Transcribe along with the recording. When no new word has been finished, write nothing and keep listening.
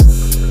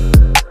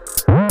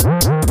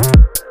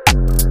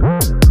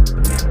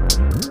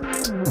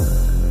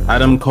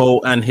Adam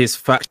Cole and his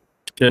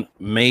faction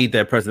made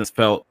their presence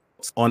felt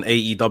on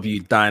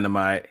AEW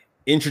Dynamite,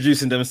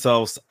 introducing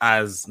themselves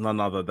as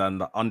none other than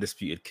the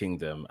Undisputed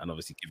Kingdom, and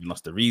obviously giving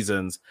us the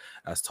reasons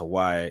as to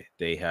why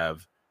they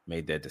have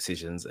made their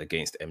decisions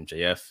against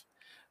MJF.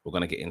 We're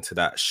going to get into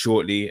that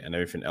shortly and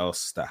everything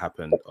else that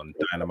happened on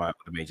Dynamite,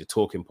 the major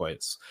talking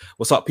points.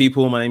 What's up,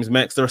 people? My name's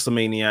Mex, the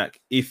WrestleManiac,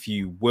 if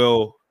you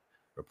will,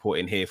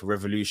 reporting here for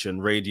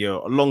Revolution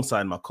Radio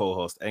alongside my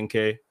co-host,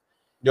 NK.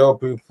 Yo,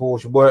 people,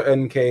 it's your boy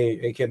NK,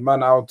 aka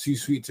Man Out, Too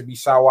Sweet to Be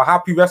Sour.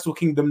 Happy Wrestle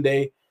Kingdom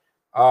Day.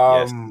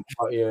 Yes.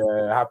 But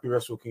yeah, happy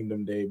Wrestle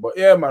Kingdom Day. But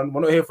yeah, man,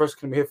 we're not here for Wrestle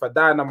Kingdom, we're here for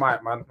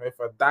Dynamite, man. We're here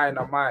for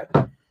Dynamite.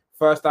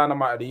 First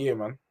Dynamite of the year,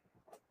 man.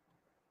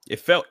 It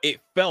felt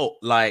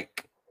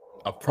like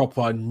a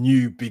proper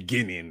new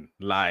beginning.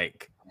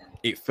 Like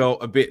it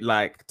felt a bit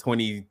like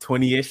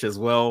 2020-ish as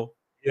well.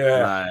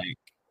 Yeah. Like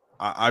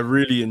I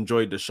really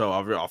enjoyed the show.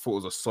 I thought it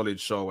was a solid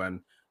show, and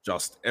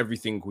just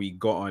everything we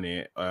got on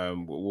it. We're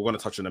going to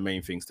touch on the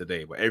main things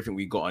today, but everything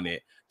we got on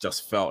it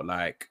just felt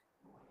like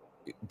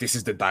this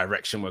is the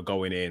direction we're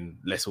going in.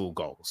 Let's all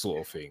go, sort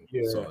of thing.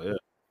 Yeah. So yeah.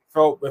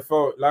 It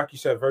felt like you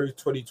said, very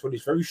 2020.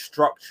 It's very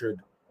structured.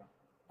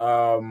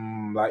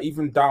 Like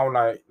even down,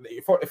 like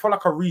it felt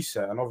like a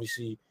reset, and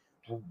obviously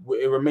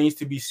it remains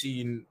to be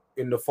seen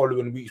in the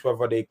following weeks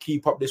whether they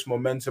keep up this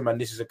momentum and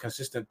this is a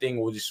consistent thing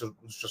or this was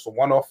just a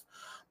one-off.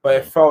 But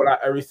it felt like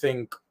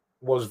everything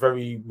was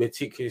very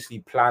meticulously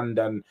planned,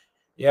 and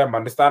yeah,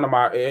 man, this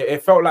Dynamite,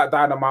 it felt like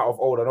Dynamite of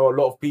old. I know a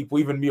lot of people,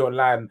 even me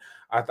online,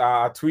 I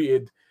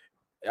tweeted,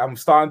 I'm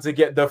starting to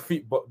get the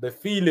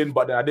feeling,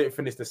 but then I didn't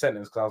finish the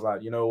sentence because I was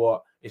like, you know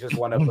what, it's just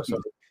one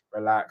episode,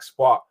 relax.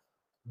 But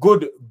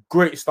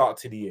great start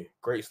to the year.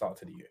 Great start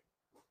to the year.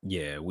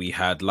 Yeah, we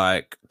had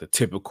like the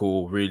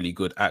typical really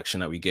good action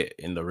that we get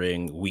in the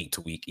ring week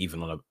to week.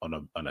 Even on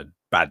a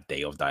bad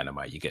day of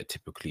Dynamite, you get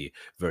typically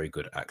very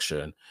good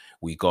action.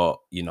 We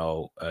got,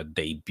 a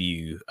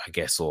debut, I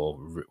guess, or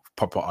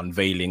proper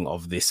unveiling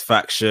of this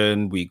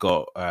faction. We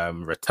got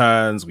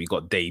returns, we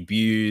got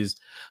debuts.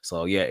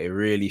 So yeah, it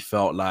really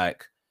felt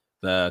like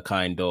the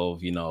kind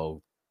of,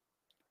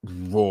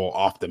 Raw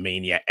after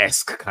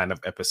Mania-esque kind of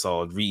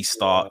episode.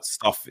 Restart,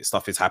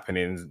 stuff is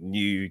happening,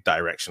 new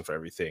direction for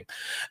everything.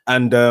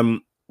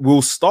 And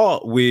we'll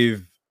start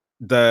with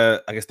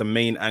the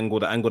main angle,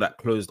 the angle that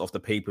closed off the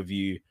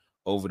pay-per-view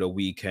over the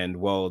weekend,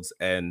 World's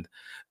End,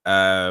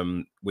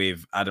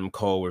 with Adam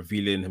Cole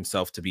revealing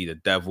himself to be the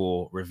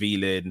devil,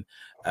 revealing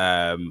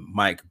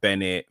Mike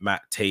Bennett,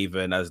 Matt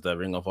Taven as the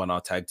Ring of Honor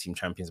Tag Team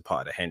Champions,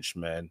 part of the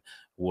Henchmen.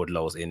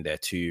 Wardlow's in there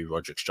too.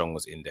 Roderick Strong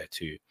was in there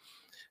too.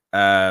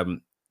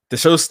 The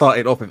show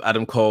started off with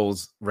Adam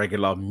Cole's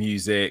regular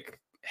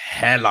music,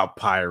 hella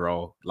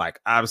pyro,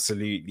 like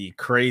absolutely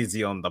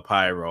crazy on the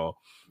pyro.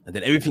 And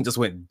then everything just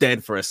went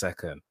dead for a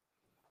second.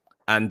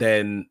 And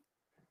then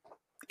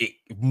it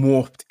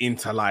morphed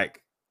into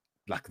like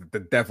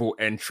the devil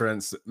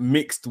entrance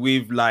mixed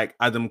with like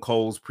Adam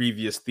Cole's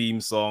previous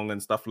theme song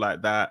and stuff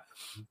like that.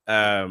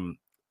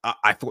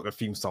 I thought the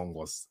theme song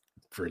was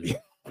brilliant.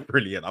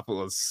 I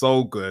thought it was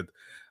so good.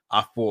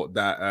 I thought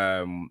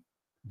that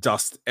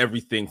just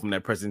everything from their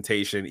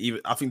presentation,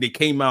 even I think they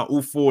came out,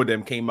 all four of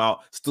them came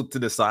out, stood to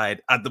the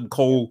side. Adam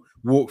Cole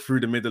walked through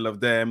the middle of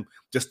them.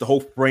 Just the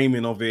whole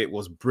framing of it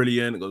was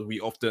brilliant, because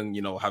we often,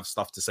 have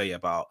stuff to say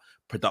about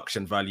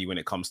production value when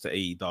it comes to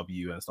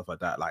AEW and stuff like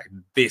that. Like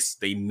this,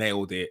 they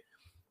nailed it.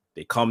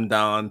 They come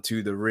down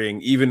to the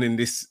ring, even in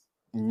this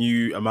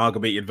new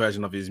amalgamated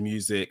version of his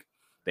music.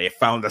 They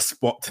found a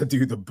spot to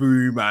do the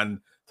boom, and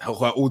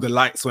all the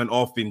lights went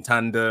off in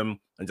tandem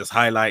and just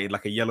highlighted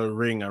like a yellow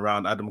ring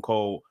around Adam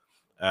Cole.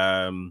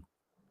 The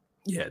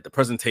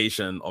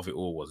presentation of it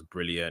all was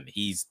brilliant.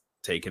 He's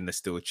taken the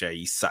steel chair.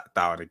 He sat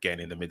down again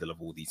in the middle of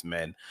all these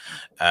men.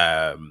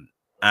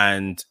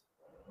 And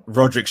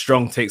Roderick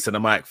Strong takes to the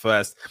mic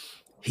first.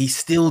 He's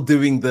still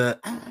doing the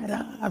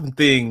Adam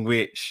thing,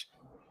 which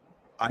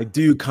I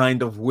do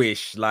kind of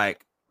wish,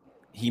 like,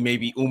 he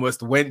maybe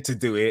almost went to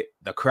do it.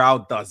 The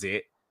crowd does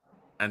it.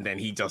 And then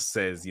he just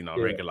says,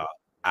 regular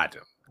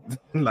Adam.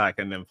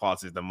 And then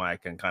passes the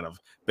mic and kind of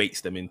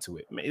baits them into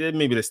it.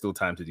 Maybe there's still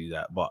time to do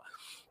that, but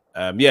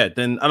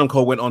then Adam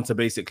Cole went on to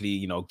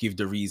basically give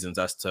the reasons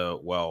as to,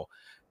 well,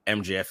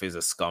 MJF is a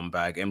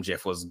scumbag.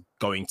 MJF was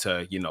going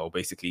to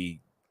basically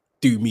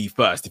do me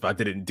first if I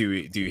didn't do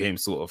him,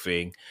 sort of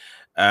thing.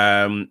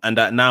 And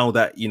that now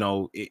that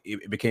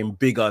it became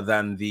bigger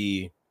than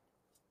the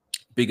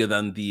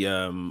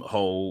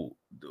whole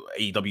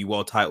AEW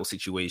world title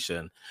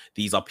situation.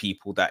 These are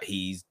people that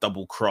he's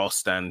double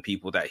crossed and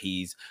people that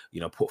he's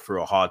put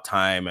through a hard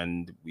time,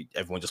 and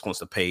everyone just wants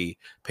to pay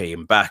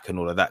him back and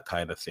all of that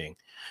kind of thing.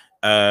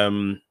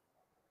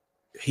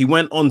 He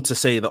went on to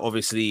say that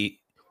obviously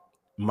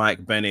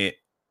Mike Bennett,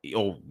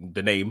 or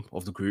the name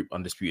of the group,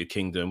 Undisputed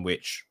Kingdom,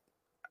 which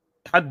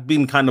had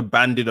been kind of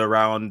bandied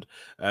around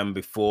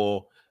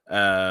before,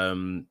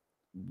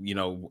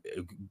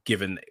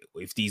 given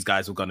if these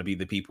guys were going to be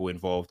the people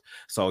involved.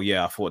 So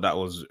yeah, I thought that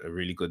was a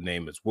really good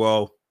name as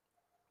well.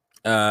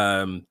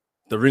 The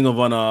Ring of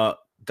Honor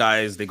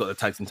guys, they got the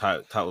tag team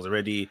titles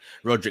already.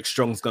 Roderick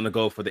Strong's gonna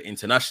go for the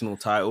international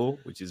title,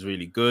 which is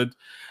really good.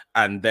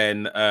 And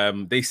then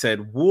they said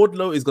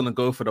Wardlow is gonna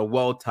go for the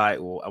world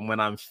title, and when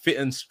I'm fit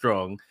and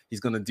strong, he's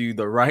gonna do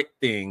the right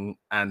thing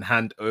and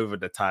hand over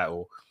the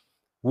title.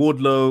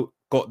 Wardlow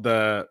got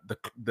the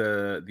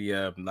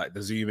like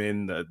the zoom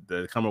in,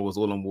 the camera was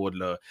all on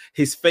Wardlow.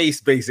 His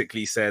face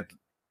basically said,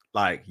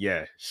 like,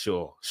 yeah,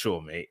 sure,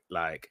 mate.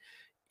 Like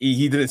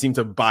he didn't seem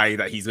to buy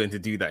that he's going to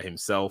do that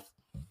himself.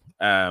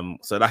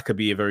 So that could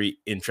be a very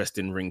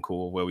interesting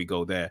wrinkle where we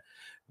go there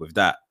with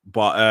that.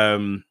 But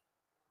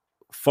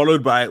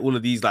followed by all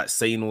of these like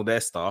saying all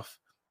their stuff,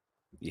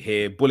 you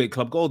hear Bullet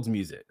Club Gold's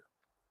music.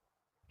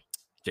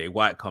 Jay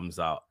White comes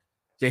out.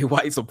 Jay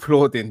White's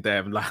applauding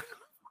them. Like,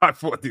 I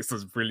thought this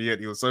was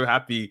brilliant. He was so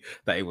happy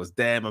that it was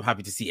them. I'm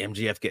happy to see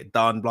MJF get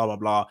done, blah, blah,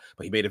 blah.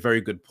 But he made a very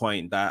good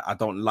point that I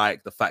don't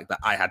like the fact that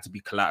I had to be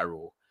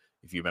collateral.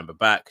 If you remember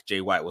back,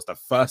 Jay White was the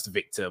first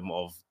victim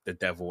of the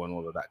devil and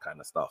all of that kind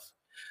of stuff.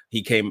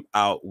 He came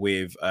out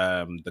with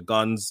the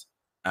guns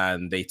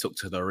and they took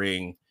to the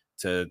ring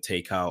to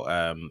take out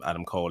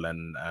Adam Cole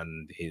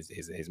and his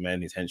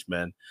men, his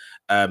henchmen.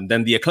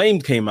 Then the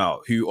Acclaimed came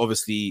out, who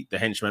obviously the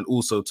henchmen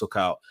also took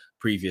out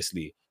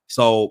previously.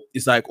 So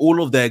it's like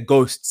all of their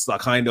ghosts are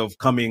kind of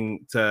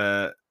coming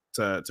to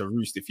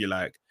roost, if you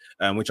like,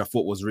 which I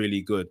thought was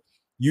really good.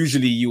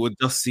 Usually you would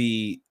just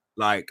see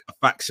like a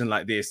faction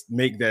like this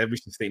make their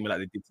mission statement like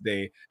they did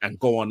today and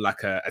go on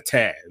like a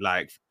tear,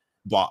 like,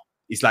 but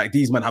it's like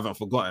these men haven't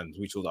forgotten,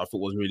 which I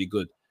thought was really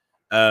good.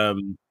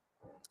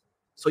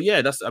 So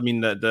yeah, that's, I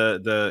mean,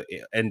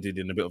 it ended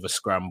in a bit of a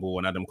scramble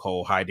and Adam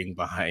Cole hiding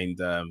behind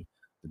the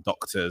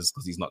doctors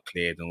because he's not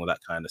cleared and all that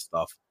kind of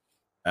stuff.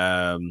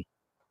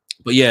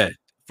 But yeah,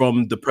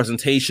 from the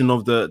presentation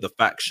of the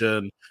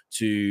faction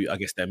to, I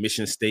guess, their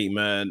mission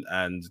statement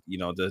and, you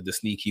know, the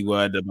sneaky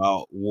word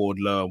about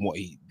Wardlow and what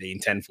they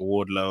intend for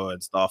Wardlow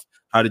and stuff.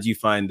 How did you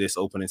find this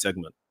opening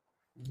segment?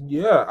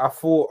 Yeah, I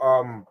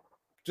thought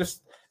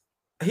just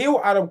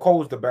heel Adam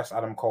Cole is the best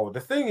Adam Cole. The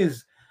thing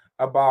is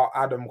about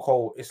Adam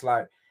Cole, it's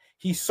like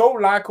he's so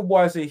likable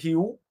as a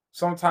heel.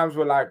 Sometimes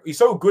we're like, he's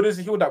so good as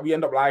a heel that we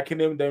end up liking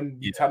him, then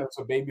we turn him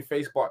to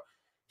babyface. But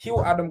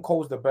heel Adam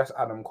Cole is the best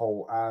Adam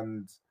Cole,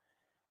 and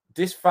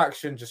this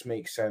faction just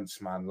makes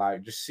sense, man.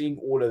 Like just seeing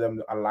all of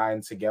them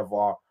align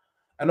together.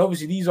 And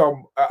obviously, these are,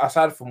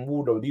 aside from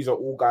Wardlow, these are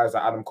all guys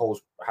that Adam Cole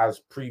has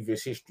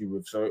previous history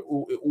with. So it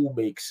all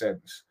makes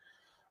sense.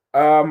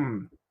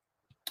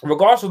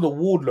 Regards to the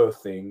Wardlow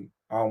thing,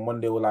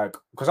 when they were like,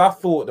 because I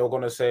thought they were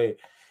gonna say,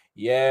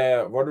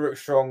 yeah, Roderick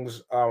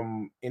Strong's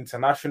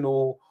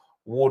international,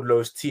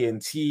 Wardlow's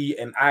TNT,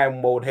 and I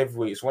am World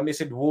Heavyweights. When they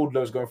said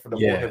Wardlow's going for the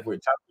World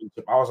Heavyweight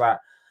Championship, I was like,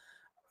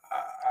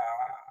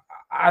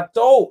 I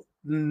don't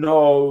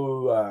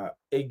know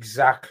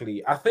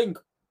exactly. I think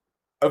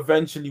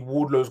eventually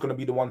Wardlow is going to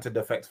be the one to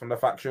defect from the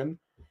faction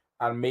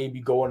and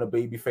maybe go on a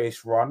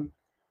babyface run.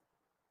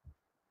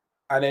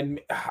 And then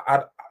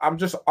I'm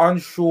just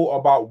unsure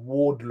about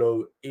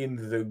Wardlow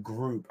in the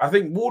group. I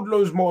think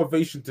Wardlow's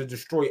motivation to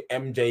destroy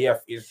MJF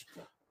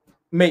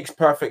makes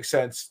perfect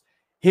sense.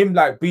 Him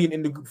like being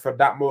in the group for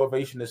that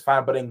motivation is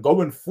fine, but then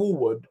going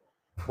forward,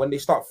 when they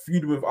start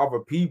feuding with other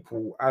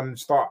people and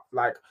start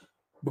like,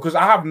 because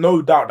I have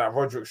no doubt that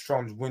Roderick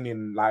Strong's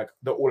winning like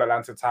the All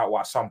Atlanta title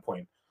at some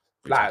point.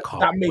 Like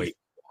that makes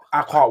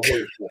I can't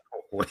wait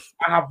for.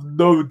 I have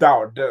no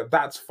doubt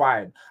that's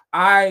fine.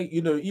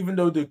 Even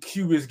though the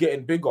queue is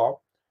getting bigger,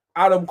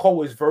 Adam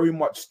Cole is very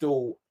much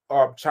still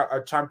a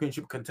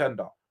championship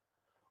contender.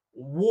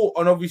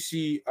 And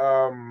obviously,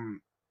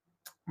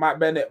 Mike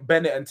Bennett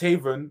and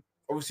Taven,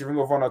 obviously Ring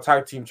of Honor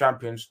tag team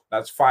champions.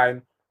 That's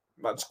fine.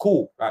 That's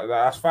cool.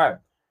 That's fine.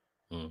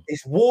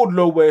 It's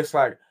Wardlow where it's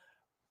like,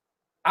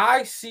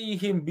 I see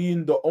him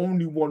being the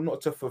only one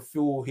not to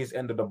fulfill his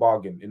end of the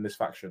bargain in this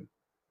faction.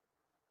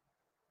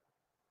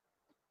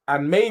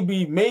 And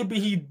maybe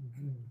he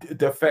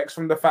defects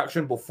from the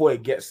faction before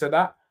it gets to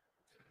that.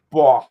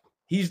 But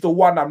he's the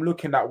one I'm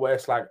looking at where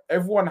it's like,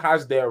 everyone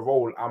has their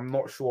role. I'm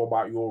not sure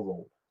about your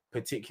role,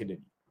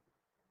 particularly.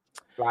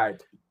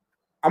 Like,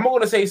 I'm not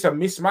going to say it's a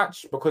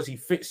mismatch because he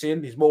fits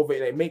in. He's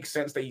motivated. It makes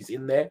sense that he's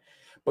in there.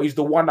 But he's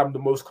the one I'm the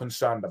most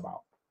concerned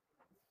about.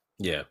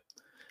 Yeah.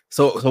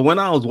 So when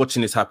I was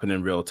watching this happen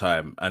in real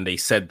time and they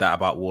said that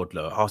about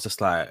Wardlow, I was just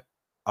like,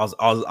 I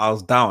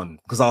was down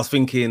because I was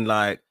thinking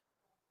like,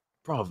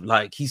 bro,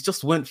 like he's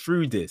just went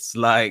through this,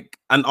 like,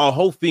 and our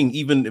whole thing,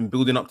 even in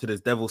building up to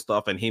this devil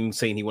stuff and him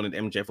saying he wanted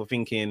MJF, we're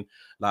thinking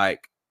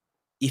like,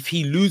 if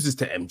he loses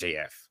to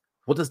MJF,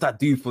 what does that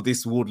do for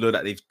this Wardlow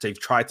that they've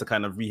tried to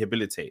kind of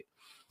rehabilitate?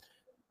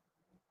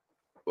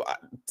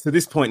 To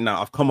this point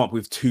now, I've come up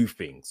with two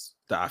things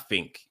that I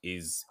think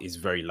is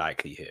very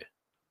likely here.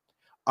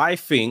 I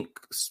think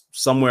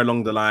somewhere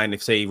along the line,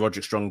 if say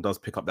Roderick Strong does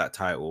pick up that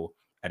title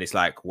and it's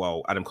like,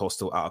 well, Adam Cole's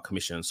still out of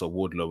commission, so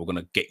Wardlow, we're going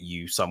to get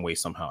you some way,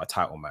 somehow, a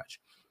title match.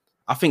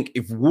 I think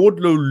if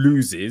Wardlow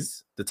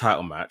loses the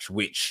title match,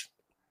 which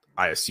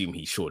I assume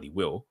he surely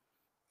will,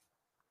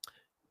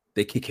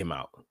 they kick him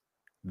out.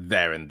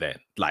 there and then.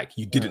 Like,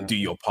 you didn't do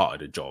your part of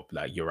the job,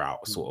 like you're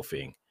out, sort of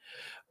thing.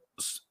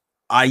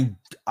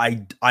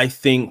 I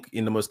think,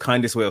 in the most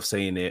kindest way of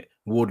saying it,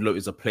 Wardlow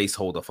is a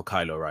placeholder for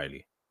Kyle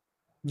O'Reilly.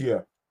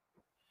 Yeah.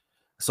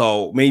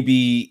 So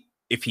maybe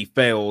if he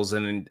fails,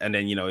 and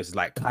then you know, it's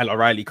like Kyle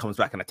O'Reilly comes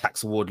back and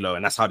attacks Wardlow,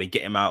 and that's how they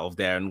get him out of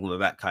there and all of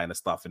that kind of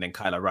stuff. And then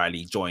Kyle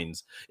O'Reilly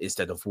joins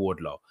instead of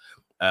Wardlow.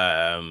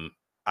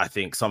 I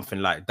think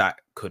something like that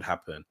could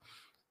happen.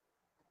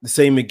 The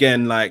same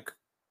again, like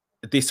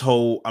this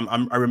whole.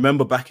 I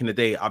remember back in the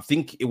day. I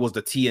think it was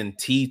the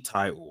TNT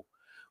title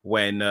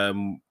when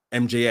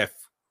MJF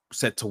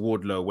said to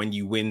Wardlow, "When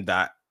you win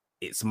that,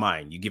 it's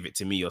mine. You give it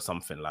to me," or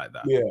something like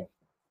that. Yeah.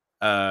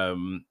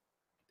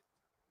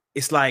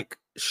 It's like,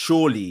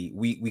 surely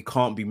we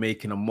can't be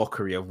making a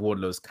mockery of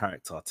Wardlow's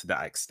character to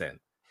that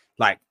extent.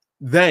 Like,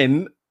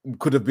 then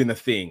could have been a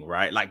thing,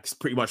 right? Like, it's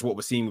pretty much what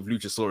we're seeing with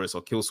Luchasaurus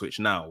or Killswitch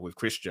now with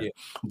Christian. Yeah.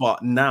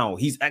 But now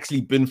he's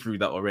actually been through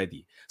that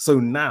already. So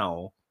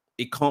now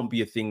it can't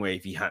be a thing where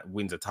if he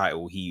wins a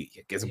title, he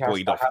gets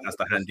buoyed off and has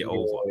to hand it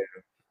over.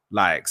 Yeah.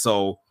 Like,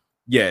 so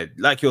yeah,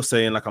 like you're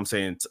saying, like I'm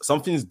saying,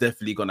 something's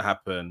definitely going to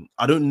happen.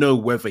 I don't know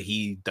whether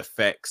he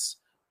defects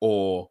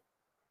or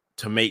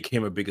to make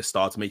him a bigger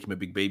star, to make him a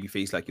big baby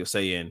face, like you're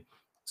saying,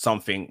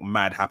 something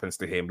mad happens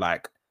to him,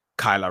 like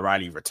Kyle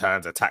O'Reilly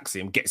returns, attacks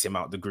him, gets him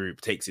out the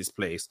group, takes his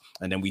place,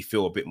 and then we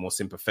feel a bit more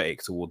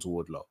sympathetic towards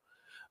Wardlow.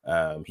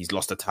 He's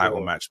lost a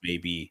title match,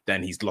 maybe,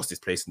 then he's lost his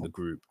place in the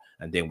group,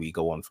 and then we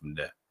go on from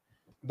there.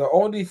 The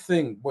only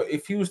thing, but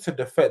if he was to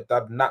defect,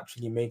 that'd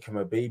naturally make him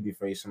a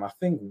babyface, and I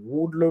think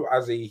Wardlow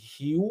as a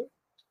heel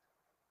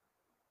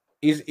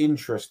is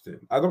interesting.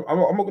 I'm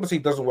not going to say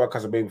it doesn't work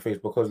as a babyface,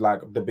 because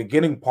like the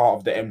beginning part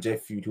of the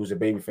MJF feud, he was a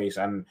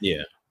babyface, and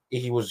yeah,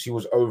 he was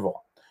over.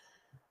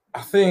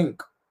 I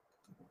think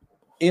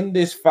in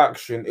this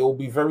faction, it will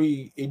be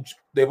very.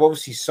 They've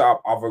obviously set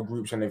up other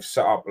groups and they've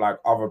set up like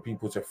other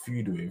people to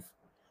feud with.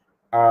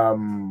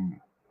 I'm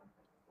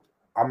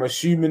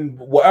assuming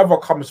whatever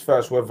comes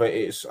first, whether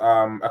it's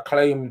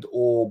Acclaimed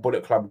or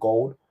Bullet Club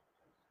Gold,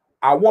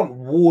 I want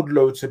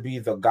Wardlow to be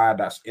the guy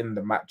that's in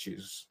the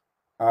matches.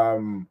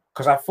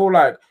 Because I feel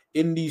like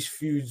in these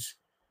feuds,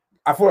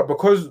 I feel like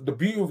because the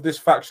beauty of this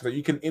faction that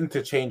you can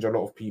interchange a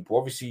lot of people.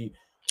 Obviously,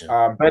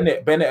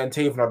 Bennett and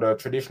Taven are the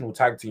traditional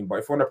tag team, but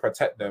if you want to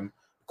protect them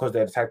because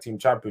they're the tag team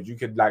champions, you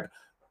could like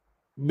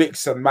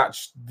mix and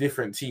match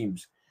different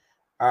teams.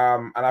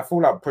 And I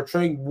feel like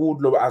portraying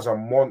Wardlow as a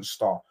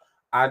monster,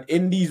 and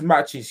in these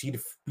matches, he'd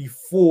be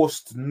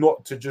forced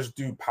not to just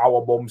do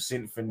powerbomb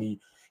symphony.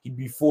 He'd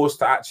be forced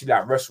to actually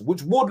like wrestle,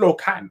 which Wardlow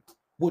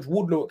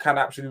can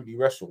absolutely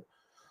wrestle.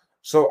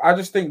 So I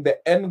just think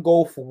the end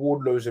goal for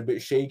Wardlow is a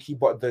bit shaky,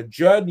 but the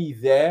journey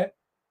there,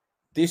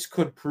 this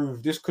could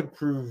prove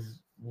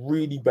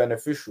really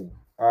beneficial.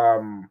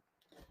 And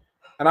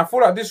I feel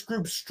like this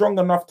group's strong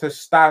enough to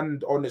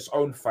stand on its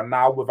own for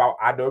now without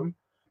Adam.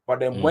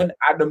 But then when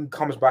Adam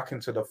comes back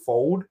into the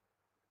fold,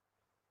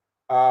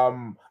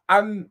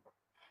 and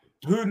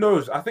who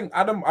knows? I think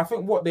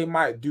what they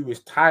might do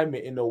is time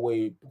it in a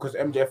way, because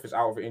MJF is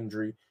out of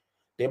injury.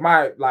 They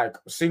might like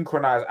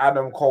synchronize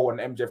Adam Cole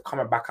and MJF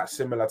coming back at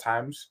similar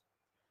times.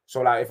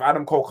 So like if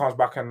Adam Cole comes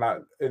back at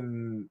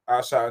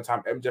a certain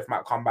time, MJF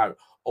might come back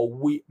a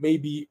week,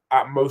 maybe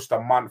at most a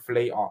month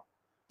later.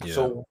 Yeah.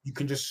 So you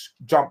can just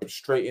jump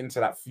straight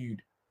into that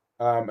feud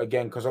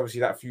again, because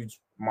obviously that feud's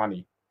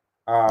money.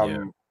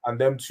 And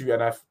them two,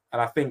 and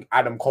I think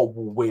Adam Cole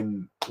will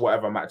win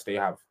whatever match they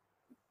have.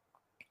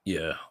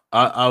 Yeah,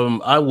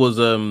 I was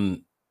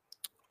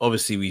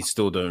obviously we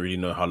still don't really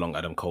know how long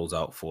Adam Cole's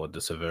out for,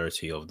 the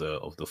severity of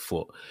the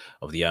foot,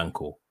 of the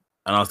ankle.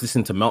 And I was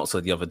listening to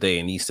Meltzer the other day,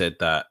 and he said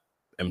that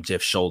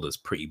MJF's shoulder's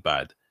pretty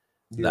bad,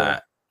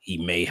 that he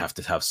may have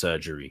to have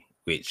surgery,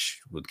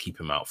 which would keep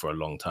him out for a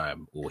long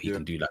time, or he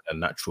can do like a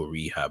natural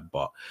rehab,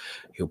 but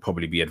he'll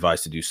probably be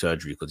advised to do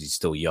surgery because he's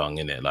still young,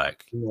 innit?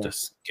 Like,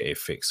 just get it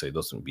fixed so it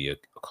doesn't be a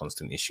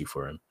constant issue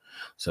for him.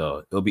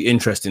 So it'll be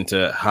interesting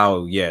to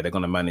how they're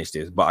going to manage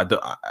this, but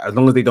as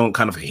long as they don't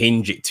kind of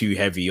hinge it too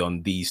heavy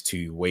on these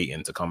two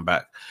waiting to come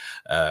back,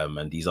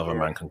 and these other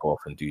men can go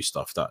off and do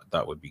stuff,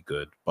 that would be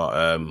good.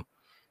 But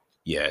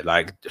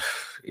like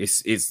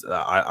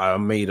I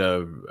made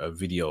a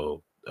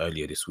video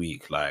earlier this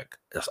week, like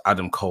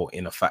Adam Cole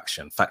in a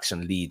faction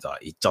leader.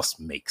 It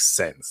just makes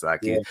sense. Like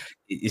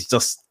it's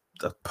just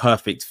a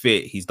perfect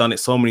fit. He's done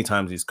it so many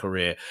times in his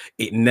career.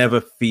 It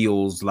never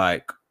feels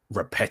like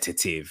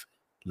repetitive.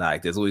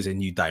 Like there's always a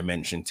new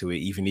dimension to it,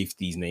 even if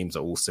these names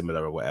are all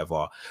similar or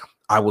whatever.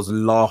 I was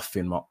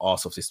laughing my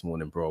ass off this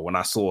morning, bro, when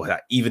I saw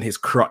that even his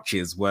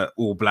crutches were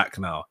all black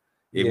now.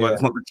 It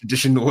was not the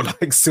traditional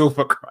like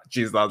silver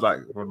crutches. I was like,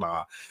 oh,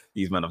 nah,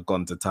 these men have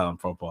gone to town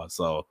proper.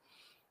 So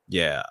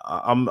yeah,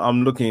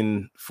 I'm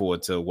looking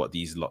forward to what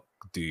these lot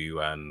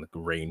do and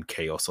rain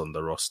chaos on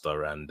the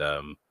roster, and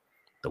the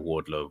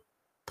Wardlow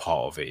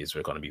part of it is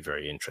going to be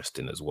very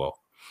interesting as well.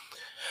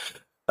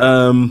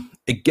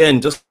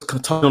 Again, just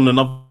touch on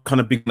another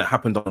kind of big thing that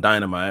happened on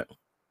Dynamite.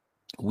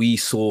 We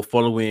saw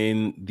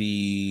following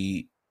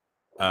the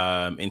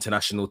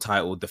International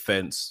title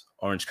defense,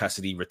 Orange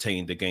Cassidy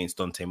retained against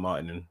Dante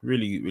Martin, and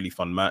really, really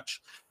fun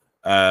match.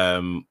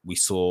 We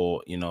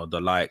saw, you know,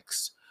 the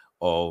likes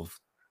of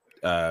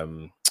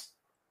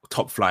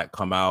Top Flight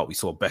come out. We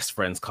saw Best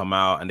Friends come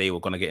out, and they were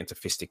going to get into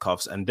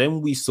fisticuffs. And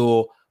then we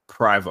saw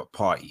Private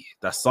Party.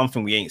 That's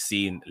something we ain't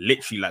seen,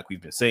 literally, like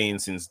we've been saying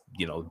since,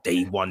 you know,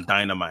 day one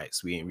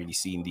Dynamites. We ain't really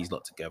seen these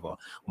lot together.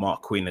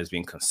 Mark Quinn has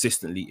been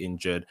consistently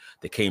injured.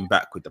 They came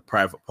back with the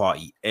Private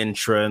Party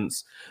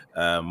entrance.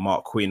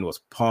 Mark Quinn was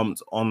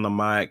pumped on the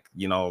mic,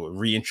 you know,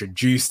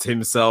 reintroduced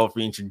himself,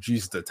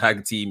 reintroduced the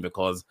tag team,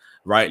 because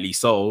rightly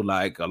so,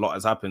 like, a lot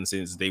has happened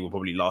since they were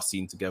probably last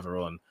seen together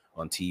on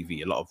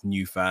TV. A lot of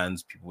new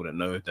fans, people wouldn't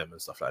know them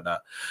and stuff like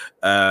that.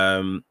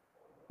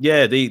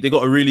 Yeah, they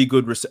got a really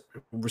good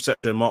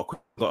reception.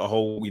 Mark got a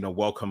whole, you know,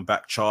 welcome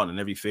back chant and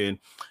everything.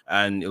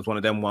 And it was one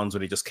of them ones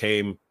where they just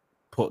came,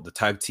 put the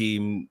tag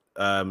team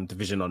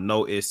division on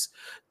notice.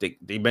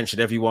 They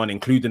mentioned everyone,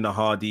 including the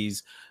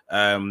Hardys.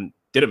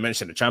 Didn't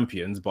mention the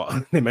champions,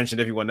 but they mentioned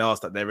everyone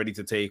else that they're ready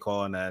to take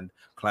on and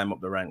climb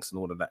up the ranks and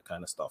all of that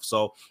kind of stuff.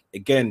 So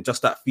again,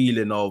 just that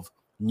feeling of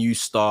new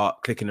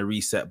start, clicking the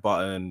reset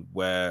button,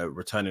 where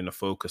returning the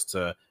focus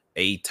to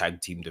a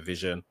tag team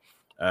division.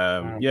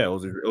 Yeah,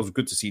 it was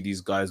good to see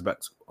these guys back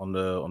on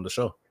the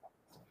show.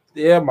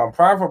 Yeah, man.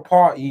 Private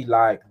Party,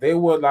 like, they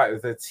were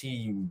like the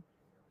team.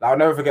 I'll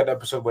never forget the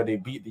episode where they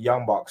beat the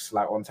Young Bucks,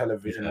 like, on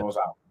television. Yeah. I was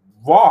like,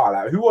 wow,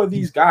 like, who are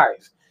these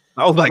guys?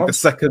 That was like the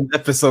second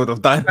episode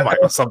of Dynamite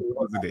or something,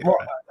 wasn't it?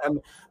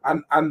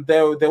 And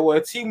they were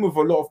a team with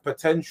a lot of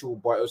potential,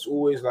 but it was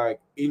always like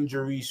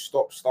injuries,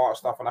 stop, start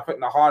stuff. And I think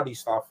the Hardy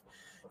stuff,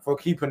 for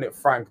keeping it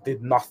frank,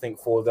 did nothing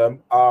for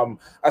them.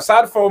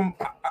 Aside from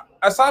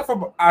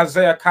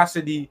Isaiah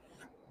Cassidy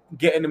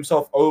getting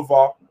himself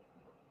over,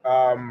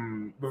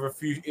 with a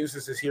few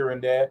instances here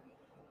and there,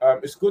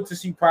 it's good to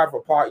see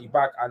Private Party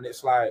back. And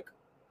it's like,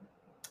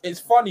 it's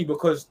funny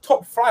because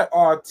Top Flight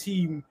are a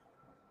team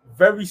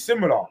very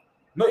similar,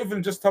 not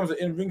even just in terms of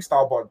in-ring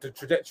style, but the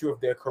trajectory of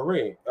their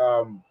career.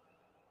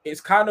 It's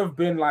kind of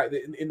been like,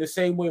 in the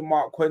same way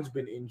Mark Quinn's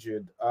been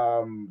injured,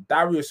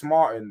 Darius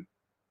Martin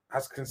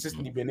has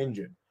consistently been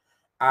injured.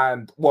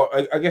 And well,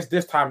 I guess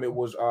this time it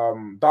was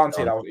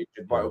Dante that was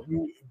injured, but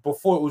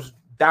before it was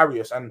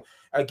Darius. And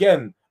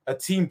again, a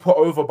team put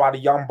over by the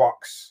Young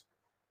Bucks.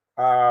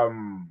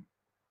 And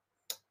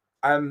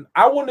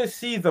I want to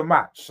see the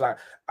match.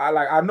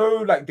 I know,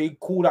 like, they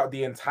called out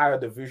the entire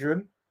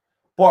division,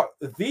 but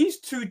these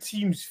two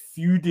teams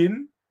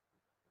feuding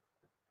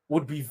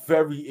would be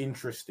very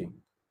interesting.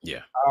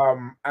 Yeah.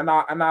 And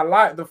I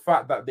like the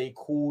fact that they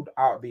called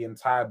out the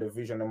entire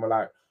division and were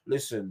like,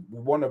 listen, we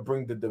want to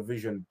bring the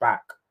division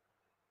back.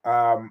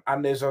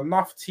 And there's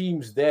enough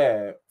teams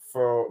there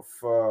for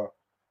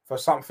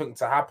something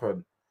to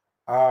happen.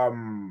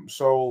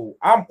 So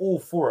I'm all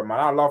for it,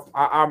 man.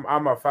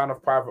 I'm a fan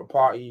of Private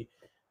Party.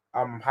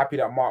 I'm happy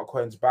that Mark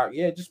Quinn's back.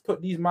 Yeah, just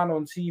put these men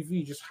on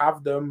TV. Just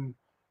have them,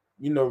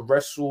 you know,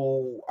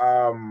 wrestle.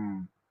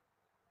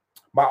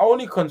 My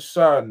only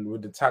concern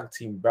with the tag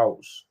team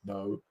belts,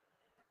 though,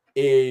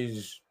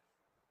 is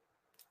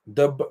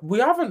we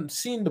haven't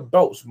seen the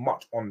belts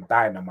much on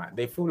Dynamite.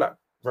 They feel like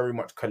very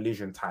much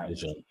collision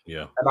times.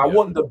 Yeah. And I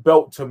want the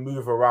belt to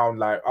move around.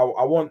 Like,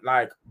 I want,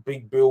 like,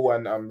 Big Bill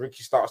and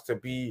Ricky Starks to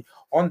be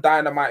on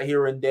Dynamite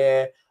here and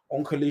there,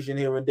 on Collision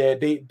here and there.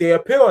 They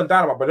appear on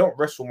Dynamite, but they don't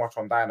wrestle much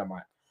on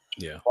Dynamite.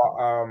 Yeah. But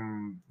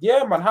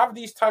yeah, man, have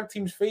these tag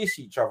teams face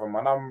each other,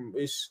 man.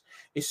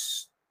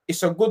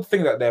 It's a good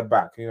thing that they're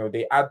back. You know,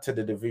 they add to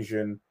the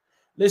division.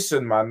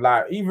 Listen, man,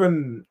 like,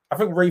 even I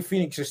think Ray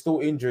Phoenix is still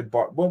injured,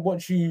 but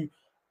once you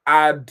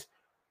add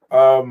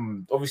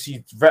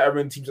obviously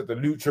veteran teams like the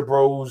Lucha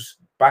Bros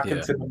back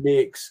into the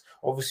mix.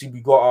 Obviously,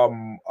 we got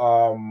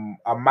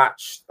a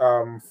match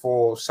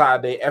for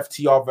Saturday,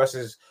 FTR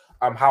versus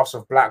House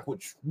of Black,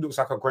 which looks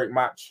like a great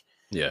match.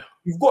 Yeah,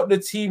 you've got the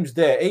teams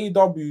there.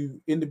 AEW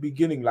in the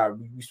beginning, like,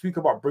 we speak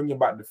about bringing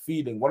back the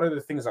feeling. One of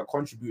the things that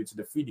contributed to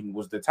the feeling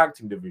was the tag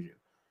team division.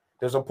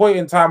 There's a point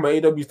in time where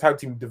AEW's tag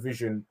team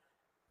division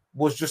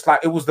was just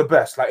like, it was the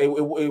best. Like, it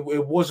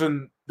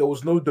wasn't, there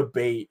was no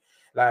debate.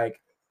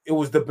 Like, it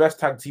was the best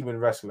tag team in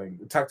wrestling,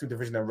 tag team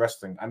division in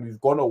wrestling, and we've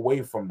gone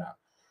away from that.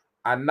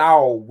 And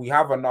now we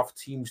have enough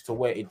teams to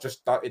where it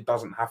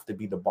doesn't have to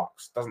be the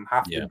Bucks, doesn't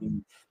have to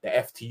be the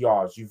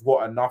FTRs. You've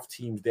got enough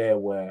teams there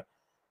where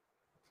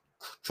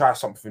try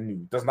something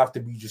new. It doesn't have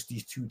to be just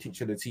these two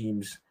titular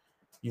teams.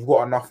 You've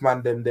got enough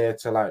man them there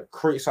to, like,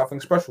 create something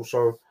special.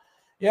 So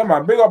yeah,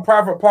 man, big up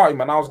Private Party,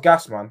 man. I was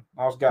gassed, man.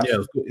 Yeah,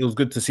 it was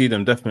good to see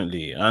them,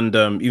 definitely. And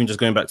even just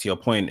going back to your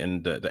point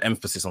and the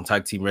emphasis on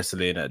tag team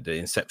wrestling at the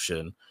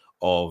inception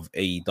of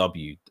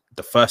AEW,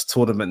 the first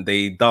tournament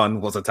they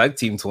done was a tag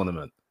team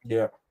tournament.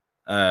 Yeah.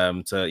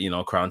 To, you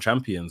know, crown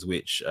champions,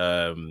 which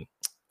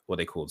what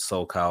they called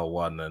SoCal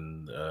won,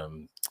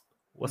 and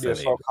what's that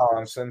name? SoCal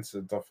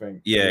Uncensored, I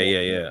think.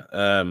 Yeah.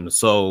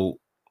 So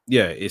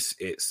yeah,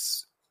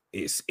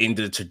 it's in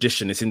the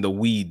tradition, it's in the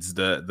weeds.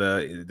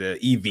 The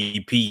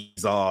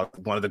EVPs are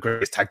one of the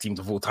greatest tag teams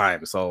of all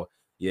time. So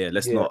yeah,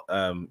 let's not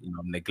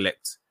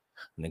neglect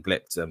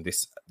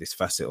this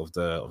facet of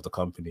the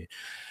company.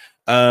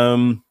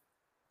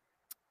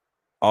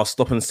 I'll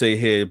stop and say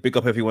here, big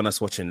up everyone that's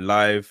watching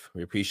live.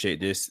 We appreciate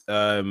this.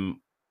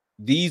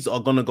 These are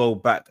going to go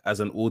back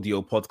as an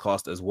audio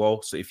podcast as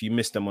well. So if you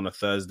missed them on a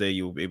Thursday,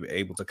 you'll be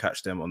able to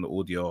catch them on the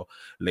audio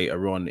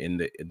later on in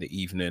the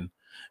evening.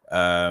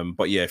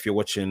 But yeah, if you're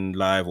watching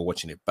live or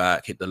watching it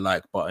back, hit the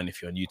like button.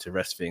 If you're new to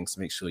Wresthings,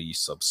 make sure you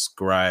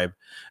subscribe.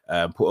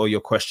 Put all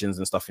your questions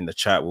and stuff in the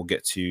chat. We'll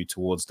get to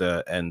towards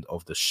the end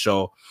of the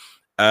show.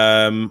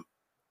 And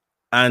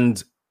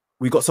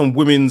we got some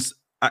women's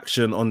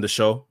action on the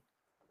show.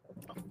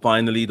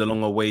 Finally, the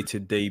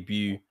long-awaited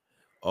debut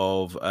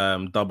of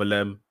Double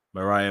M,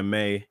 Mariah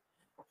May.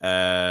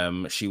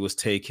 She was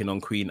taking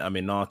on Queen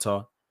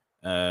Aminata,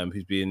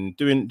 who's been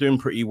doing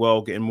pretty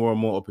well, getting more and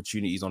more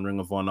opportunities on Ring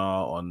of Honor,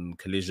 on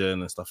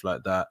Collision and stuff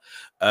like that.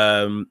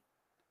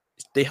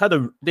 They had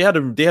a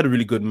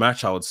really good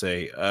match, I would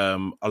say.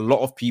 A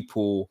lot of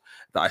people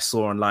that I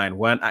saw online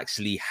weren't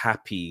actually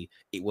happy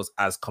it was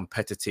as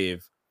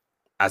competitive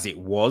as it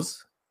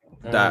was.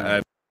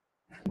 That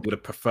would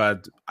have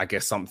preferred, I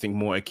guess, something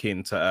more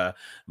akin to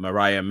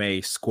Mariah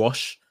May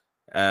squash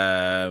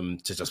to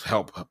just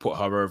help put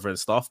her over and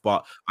stuff.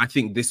 But I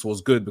think this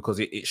was good because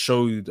it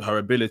showed her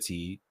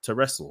ability to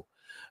wrestle.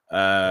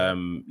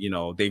 You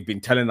know, they've been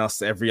telling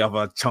us every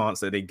other chance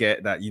that they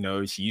get that, you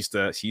know, she used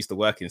to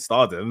work in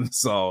Stardom.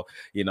 So,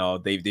 you know,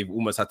 they've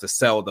almost had to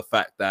sell the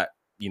fact that,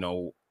 you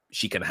know,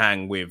 she can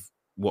hang with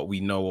what we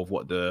know of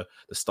what the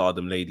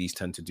Stardom ladies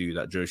tend to do,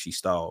 that Joshi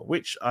style,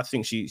 which I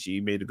think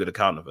she made a good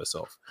account of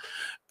herself.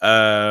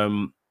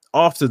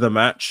 After the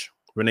match,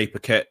 Renee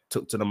Paquette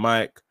took to the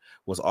mic,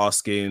 was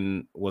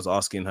asking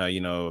her, you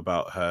know,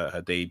 about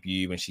her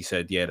debut, and she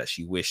said, yeah, that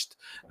she wished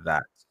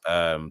that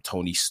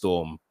Toni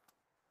Storm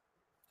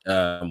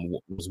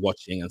was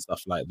watching and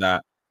stuff like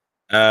that.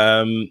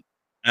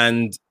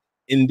 And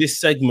in this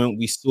segment,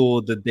 we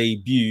saw the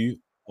debut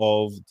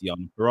of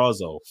Deonna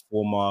Purrazzo,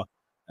 former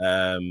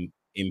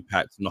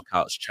Impact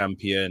Knockouts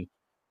champion.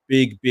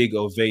 Big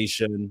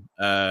ovation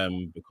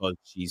because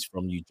she's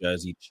from New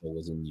Jersey. The show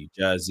was in New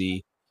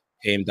Jersey.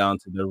 Came down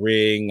to the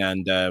ring,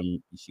 and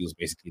she was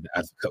basically the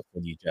advocate for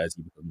New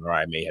Jersey because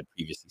Mariah May had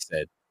previously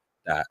said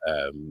that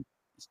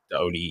the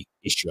only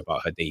issue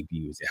about her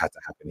debut is it had to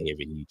happen here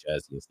in New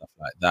Jersey and stuff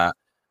like that.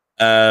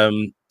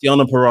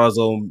 Deonna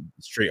Purrazzo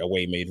straight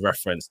away made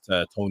reference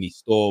to Toni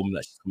Storm,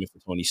 that she's coming for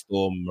Toni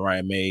Storm.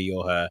 Mariah May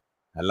or her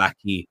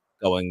lackey,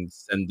 go and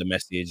send the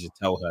message and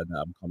tell her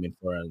that I'm coming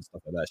for her and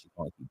stuff like that. She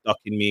can't keep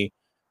ducking me.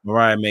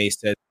 Mariah May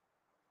said,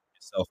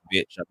 yourself,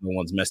 bitch, I'm no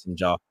one's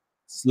messenger.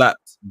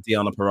 Slapped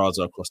Deonna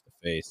Purrazzo across the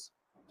face.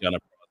 Deonna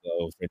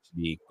Purrazzo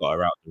eventually got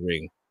her out the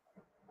ring.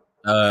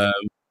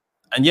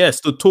 And yeah,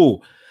 stood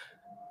tall.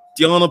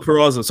 Deonna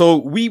Purrazzo. So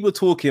we were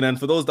talking, and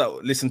for those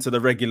that listen to the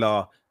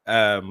regular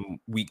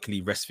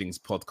weekly Wresthings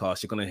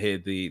podcast, you're going to hear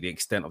the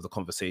extent of the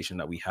conversation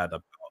that we had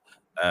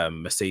about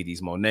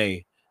Mercedes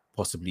Moné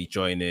possibly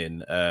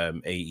joining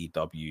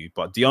AEW.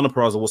 But Deonna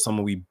Purrazzo was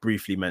someone we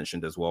briefly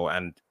mentioned as well,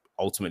 and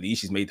ultimately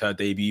she's made her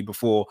debut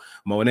before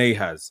Moné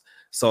has.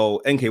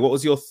 So NK, what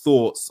was your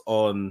thoughts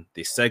on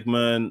this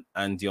segment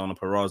and Deonna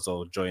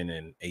Purrazzo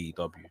joining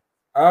AEW?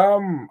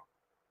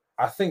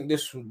 I think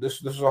this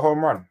was a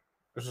home run.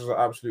 This was an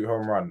absolute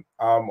home run.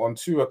 On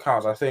two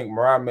accounts, I think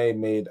Mariah May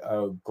made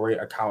a great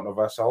account of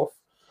herself.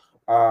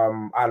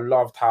 I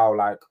loved how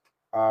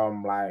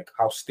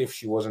how stiff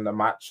she was in the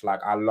match.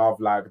 Like I love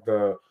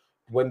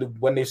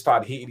when they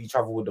started hitting each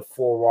other with the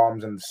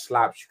forearms and the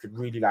slaps, you could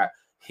really like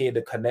hear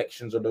the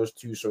connections of those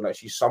two. So like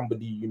she's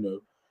somebody, you know,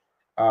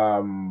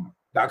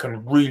 that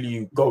can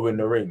really go in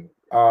the ring.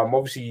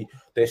 Obviously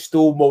there's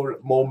still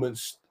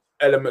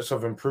elements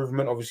of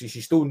improvement. Obviously,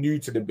 she's still new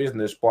to the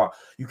business, but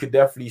you could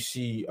definitely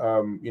see,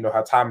 you know,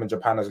 her time in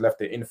Japan has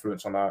left an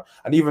influence on her.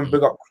 And even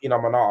big up Queen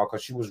Aminata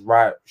because she was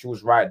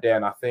right there.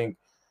 And I think,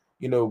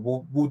 you know,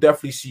 we'll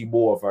definitely see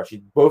more of her.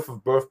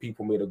 Both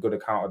people made a good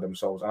account of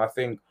themselves, and I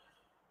think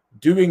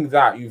doing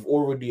that, you've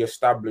already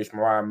established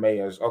Mariah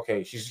May as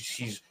okay.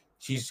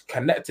 She's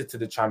connected to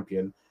the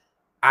champion,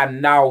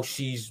 and now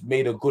she's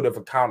made a good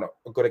account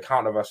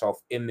of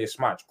herself in this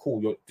match.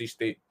 Cool,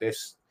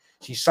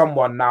 she's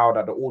someone now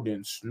that the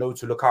audience know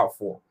to look out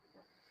for.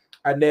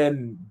 And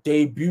then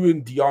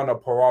debuting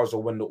Deonna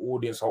Purrazzo when the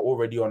audience are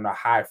already on the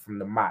high from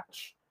the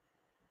match.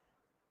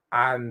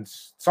 And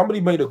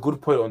somebody made a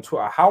good point on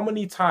Twitter. How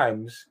many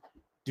times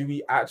do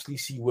we actually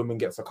see women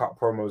get to cut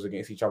promos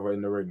against each other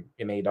in the ring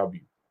in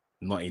AEW?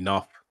 Not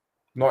enough.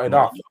 Not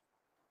enough.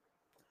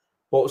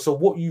 But so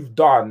what you've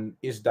done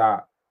is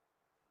that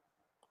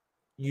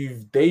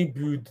you've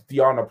debuted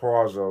Deonna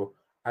Purrazzo,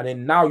 and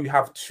then now you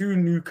have two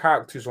new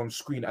characters on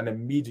screen and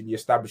immediately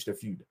established a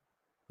feud.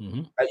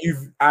 And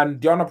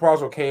Deonna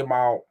Purrazzo came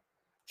out.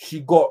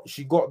 She got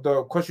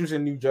the, because she was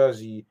in New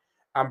Jersey,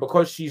 and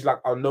because she's like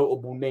a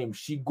notable name,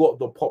 she got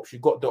the pop, she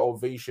got the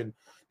ovation.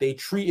 They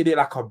treated it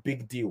like a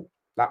big deal.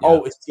 Like,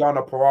 oh, it's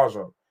Deonna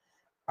Purrazzo.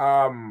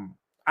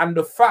 And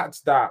the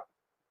fact that,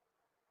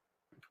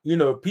 you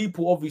know,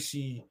 people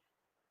obviously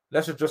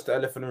let's address the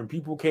elephant in the room.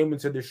 People came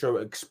into the show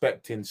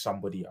expecting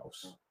somebody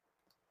else.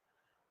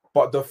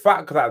 But the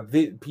fact that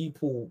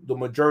the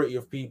majority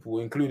of people,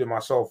 including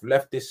myself,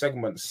 left this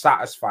segment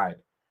satisfied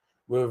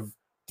with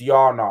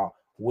Diana,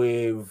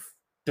 with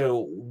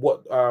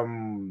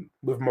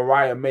with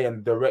Mariah May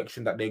and the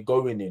direction that they're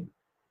going in,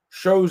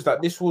 shows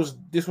that this was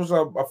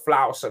a flat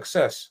out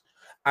success.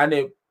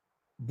 And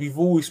we've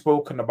always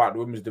spoken about the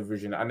women's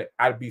division, and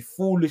I'd be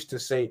foolish to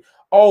say,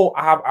 "Oh,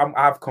 I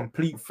have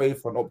complete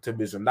faith and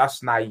optimism."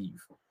 That's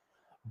naive.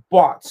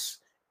 But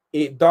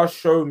it does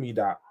show me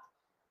that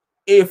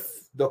if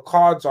the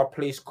cards are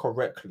placed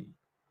correctly,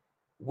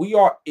 we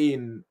are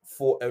in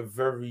for a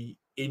very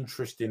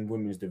interesting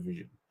women's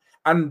division.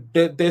 And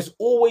there's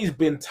always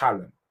been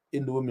talent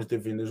in the women's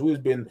division. There's always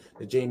been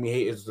the Jamie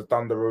Hayters, the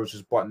Thunder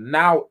Roses, but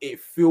now it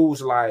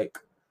feels like,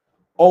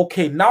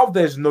 okay, now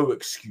there's no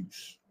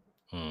excuse.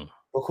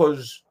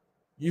 Because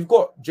you've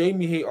got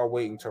Jamie Hayter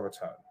waiting to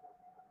return,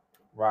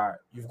 right?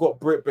 You've got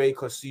Britt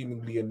Baker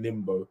seemingly in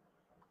limbo.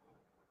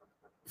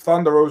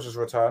 Thunder Roses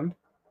returned.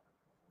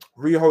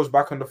 Riho's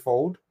back in the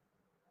fold.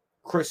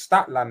 Chris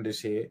Statland is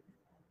here.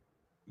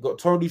 You got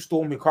Toni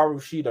Storm, Hikaru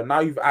Shida.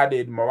 Now you've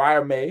added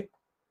Mariah May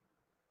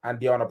and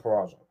Deonna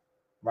Purrazzo,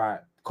 right?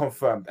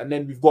 Confirmed. And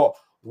then we've got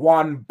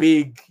one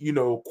big,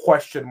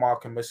 question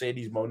mark in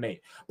Mercedes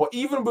Moné. But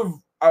even with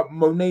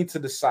Moné to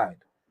the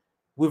side,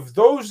 with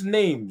those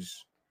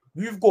names,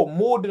 we've got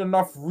more than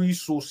enough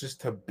resources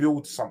to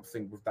build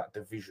something with that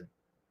division,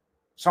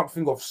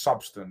 something of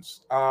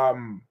substance.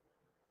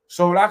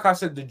 So, like I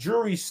said, the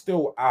jury's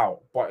still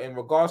out. But in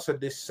regards to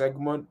this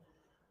segment,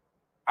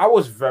 I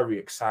was very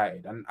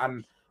excited.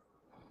 And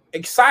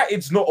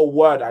excited's not a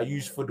word I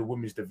use for the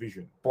women's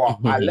division. But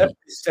I left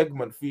this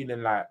segment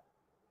feeling like,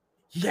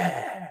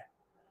 yeah.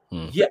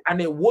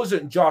 And it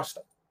wasn't just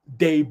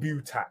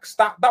debut tax.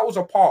 That was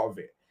a part of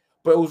it.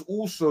 But it was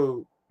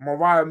also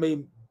Mariah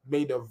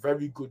made a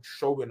very good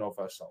showing of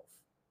herself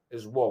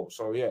as well.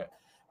 So, yeah.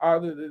 I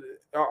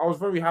was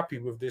very happy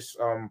with this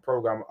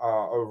program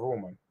overall,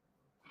 man.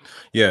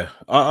 Yeah,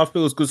 I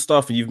feel it's good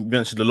stuff, and you've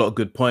mentioned a lot of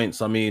good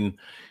points. I mean,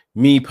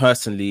 me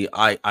personally,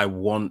 I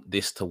want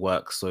this to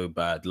work so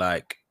bad.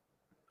 Like,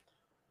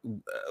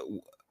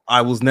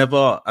 I was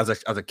never as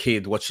a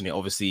kid watching it.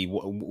 Obviously,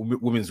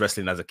 women's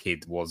wrestling as a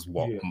kid was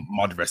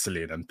mud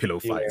wrestling and pillow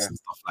fights and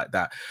stuff like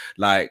that.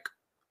 Like,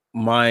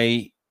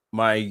 my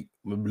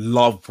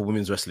love for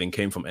women's wrestling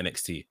came from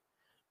NXT.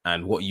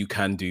 And what you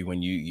can do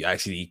when you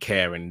actually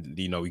care, and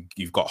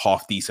you've got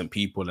half decent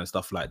people and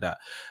stuff like that.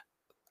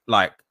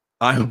 Like,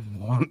 I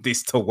want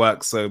this to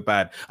work so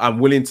bad. I'm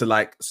willing to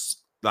like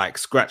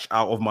scratch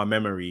out of my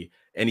memory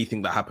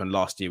anything that happened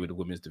last year with the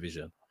women's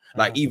division.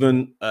 Like,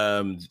 even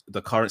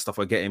the current stuff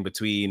we're getting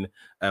between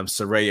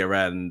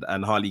Saraya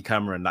and Harley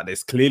Cameron. Like,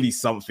 there's clearly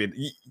something.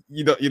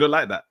 You don't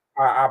like that.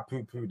 I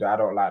poo-poo that. I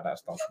don't like that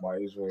stuff. But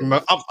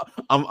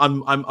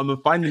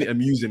I'm finding it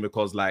amusing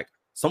because like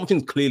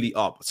something's clearly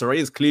up.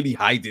 Saraya's clearly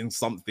hiding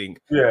something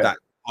that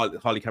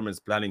Harley Cameron's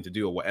planning to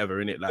do or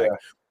whatever in it. Like.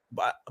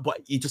 But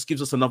it just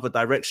gives us another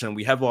direction.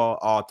 We have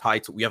our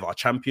title, we have our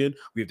champion,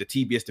 we have the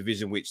TBS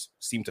division, which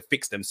seemed to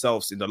fix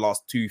themselves in the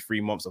last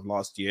 2-3 months of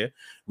last year.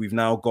 We've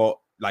now got,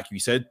 like you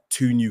said,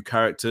 2 new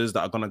characters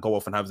that are going to go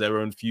off and have their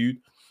own feud.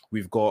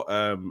 We've got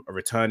a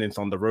returning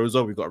Thunder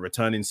Rosa. We've got a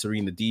returning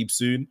Serena Deeb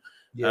soon.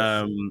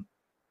 Yes.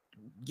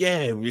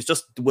 It's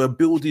just, we're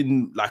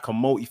building like a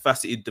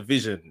multifaceted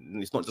division.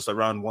 It's not just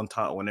around one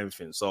title and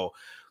everything. So,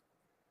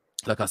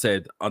 like I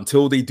said,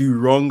 until they do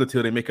wrong,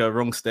 until they make a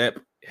wrong step,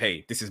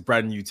 hey, this is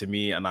brand new to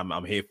me, and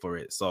I'm here for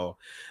it. So,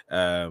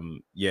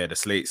 the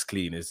slate's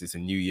clean. It's a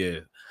new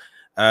year.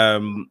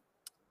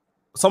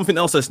 Something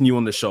else that's new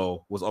on the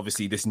show was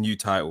obviously this new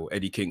title,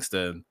 Eddie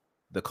Kingston,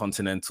 the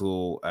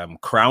Continental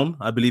Crown,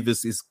 I believe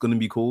is going to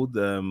be called,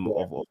 of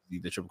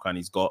the Triple Crown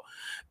he's got.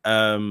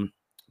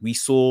 We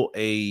saw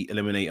a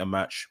eliminator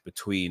match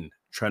between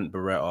Trent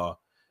Beretta,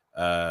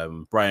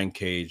 Brian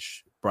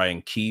Cage,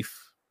 Brian Keith,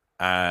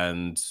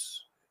 and do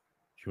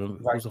you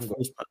remember who was the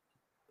first?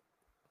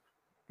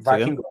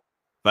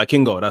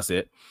 Vikingo, that's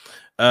it.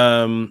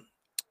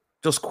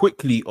 Just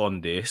quickly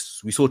on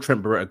this, we saw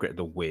Trent Beretta get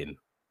the win.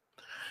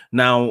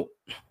 Now,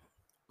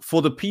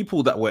 for the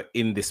people that were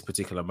in this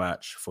particular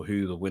match, for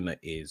who the winner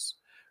is,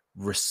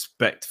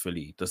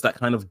 respectfully, does that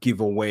kind of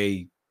give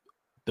away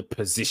the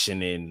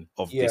positioning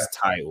of this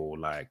title?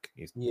 Like,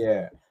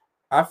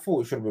 I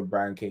thought it should have been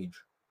Brian Cage.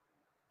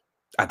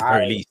 At the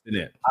very least, isn't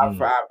it? At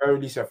the very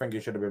least, I think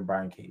it should have been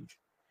Brian Cage.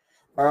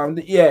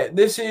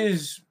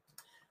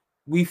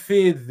 We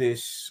feared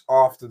this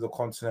after the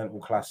Continental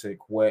Classic,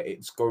 where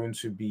it's going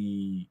to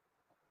be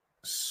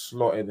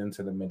slotted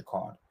into the mid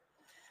card.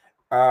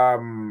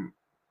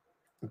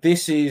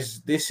 This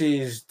is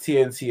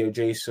TNT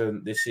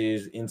adjacent. This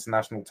is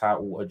international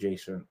title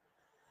adjacent.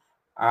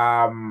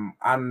 And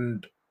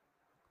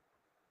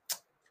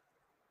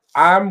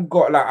I'm not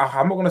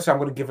gonna say I'm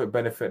gonna give it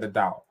benefit of the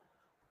doubt,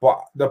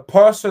 but the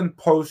person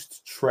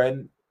post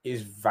Trent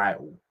is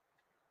vital.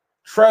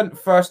 Trent,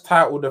 first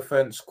title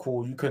defense,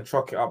 cool. You can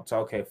chalk it up to,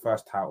 okay,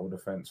 first title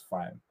defense,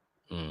 fine.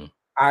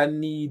 I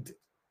need.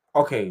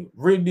 Okay,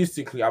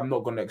 realistically, I'm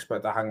not gonna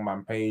expect a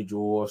Hangman Page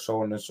or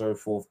so on and so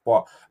forth.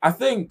 But I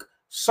think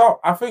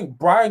I think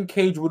Brian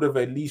Cage would have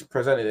at least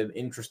presented an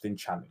interesting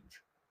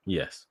challenge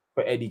Yes.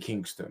 for Eddie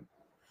Kingston.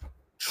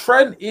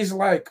 Trent is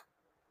like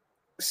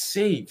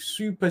safe,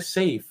 super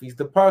safe. He's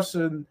the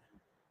person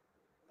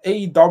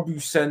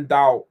AEW send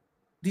out.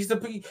 He's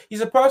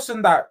a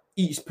person that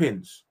eats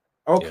pins.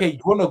 Okay, Yeah.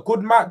 you want a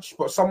good match,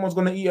 but someone's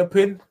gonna eat a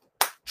pin.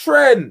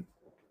 Trent,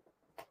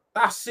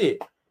 that's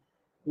it.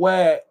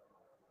 Where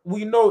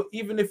we know,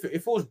 even if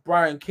it was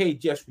Brian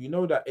Cage, yes, we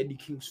know that Eddie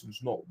Kingston's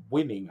not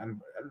winning,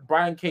 and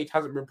Brian Cage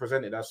hasn't been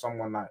presented as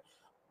someone like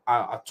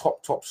a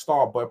top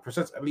star, but it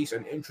presents at least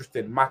an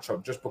interesting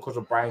matchup just because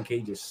of Brian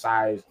Cage's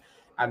size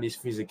and his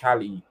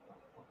physicality.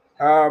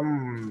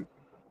 I'm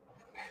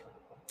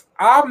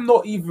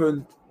not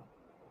even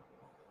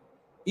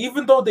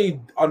though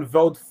they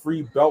unveiled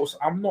 3 belts,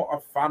 I'm not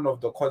a fan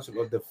of the concept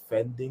of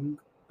defending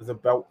the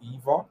belt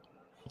either.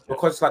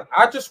 Because like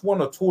I just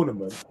won a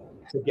tournament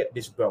to get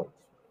this belt.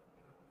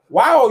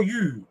 Why are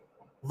you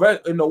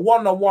in a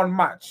one-on-one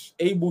match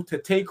able to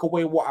take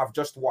away what I've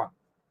just won?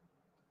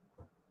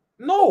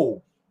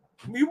 No,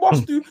 you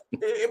must do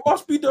it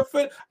must be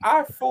defend.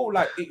 I feel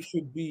like it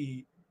should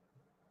be.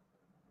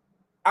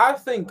 I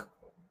think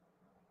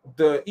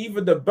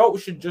even the belt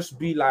should just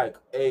be like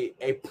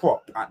a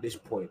prop at this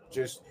point.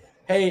 Just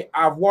hey,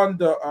 I've won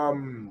the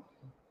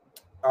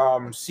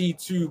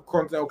C2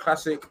 Continental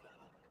Classic.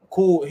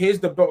 Cool. Here's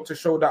the belt to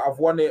show that I've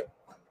won it.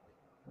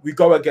 We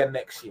go again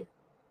next year.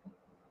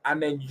 And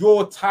then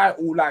your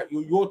title, like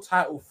your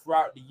title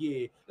throughout the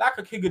year, like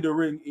a King of the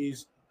Ring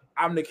is,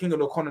 I'm the King of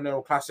the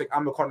Continental Classic.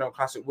 I'm the Continental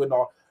Classic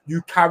winner.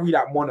 You carry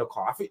that moniker.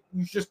 I think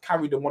you just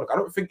carry the moniker. I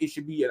don't think it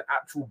should be an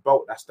actual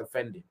belt that's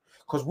defended.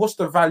 Because what's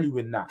the value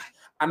in that?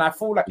 And I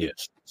feel like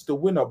it's the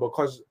winner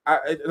because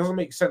it doesn't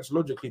make sense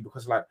logically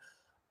because like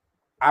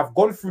I've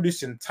gone through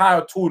this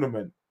entire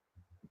tournament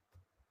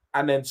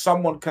and then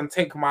someone can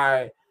take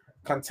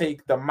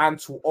the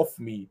mantle off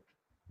me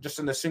just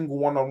in a single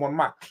one-on-one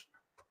match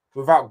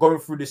without going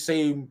through the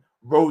same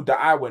road that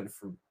I went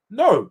through.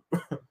 No,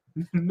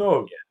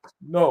 no.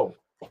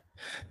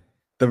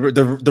 The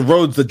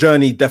road, the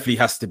journey definitely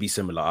has to be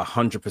similar.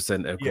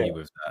 100% agree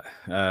with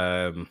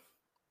that.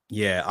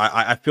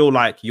 I feel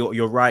like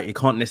you're right. It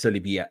can't necessarily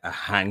be a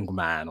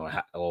Hangman or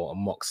a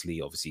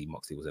Moxley. Obviously,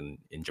 Moxley was in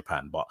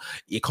Japan, but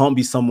it can't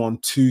be someone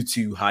too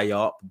high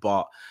up.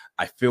 But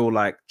I feel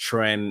like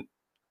Trent,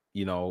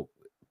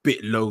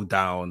 bit low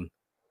down.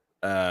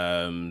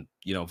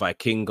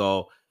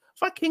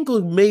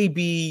 Vikingo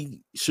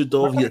maybe should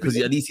have because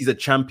at least he's a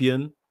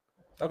champion.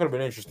 That could have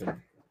been interesting.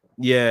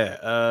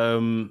 Yeah.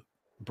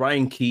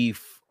 Brian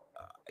Keith,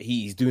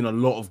 he's doing a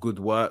lot of good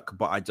work,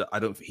 but I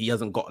don't. He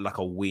hasn't got like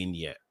a win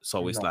yet,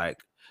 so it's like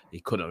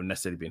it couldn't have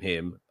necessarily been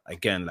him.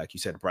 Again, like you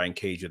said, Brian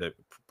Cage would have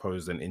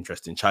proposed an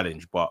interesting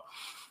challenge, but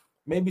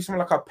maybe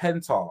someone like a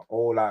Penta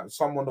or like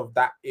someone of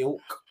that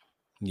ilk.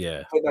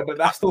 Yeah,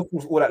 that still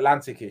feels all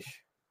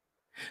Atlantic-ish.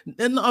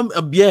 And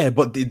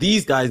but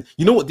these guys,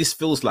 you know what this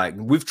feels like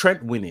with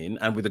Trent winning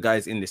and with the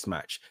guys in this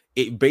match.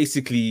 It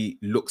basically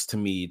looks to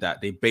me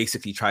that they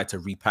basically tried to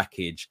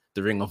repackage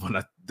the Ring of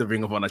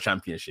Honor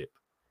Championship.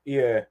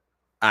 Yeah,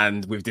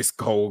 and with this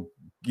whole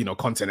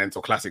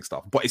Continental Classic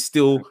stuff, but it's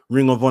still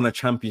Ring of Honor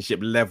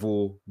Championship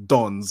level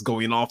dons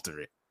going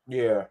after it.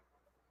 Yeah.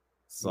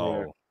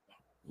 So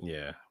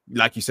yeah,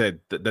 like you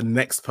said, the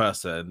next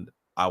person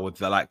I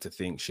would like to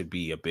think should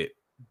be a bit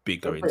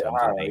bigger in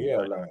terms of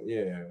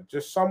name.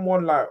 Just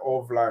someone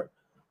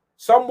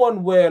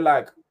someone where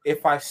like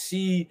if I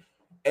see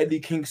Eddie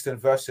Kingston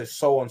versus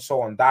so and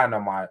so on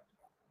Dynamite,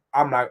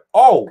 I'm like,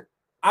 oh,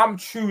 I'm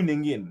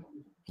tuning in.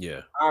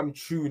 Yeah, I'm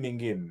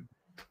tuning in.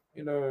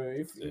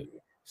 If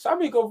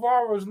Sammy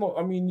Guevara is not,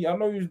 I mean, I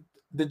know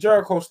the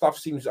Jericho stuff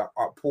seems at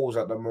pause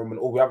at the moment,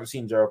 or we haven't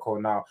seen Jericho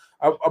now.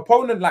 An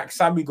opponent like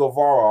Sammy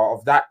Guevara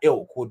of that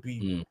ilk would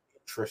be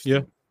interesting.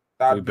 Yeah,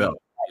 that'd be better.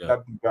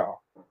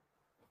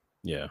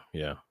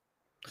 Yeah.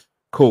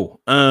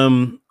 Cool.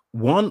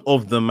 One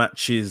of the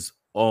matches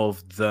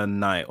of the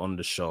night on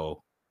the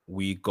show,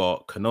 we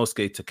got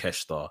Konosuke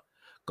Takeshita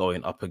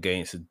going up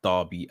against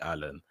Darby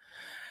Allin.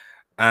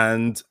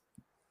 And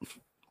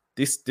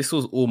this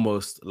was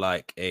almost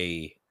like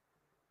a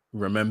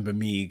remember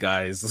me,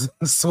 guys,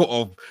 sort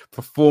of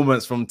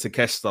performance from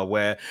Takeshita,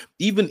 where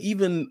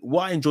even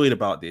what I enjoyed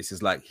about this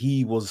is like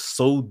he was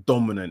so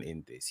dominant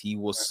in this. He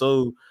was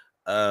so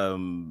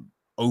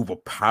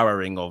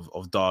overpowering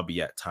of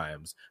Darby at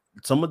times.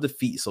 Some of the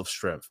feats of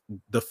strength,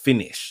 the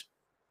finish,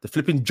 the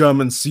flipping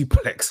German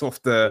suplex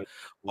off the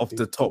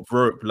top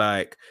rope,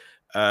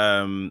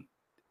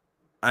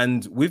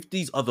 and with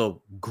these other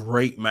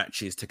great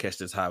matches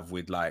Takeshita's have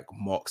with like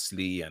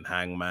Moxley and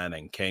Hangman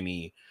and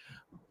Kenny,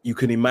 you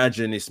can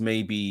imagine it's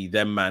maybe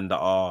them man that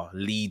are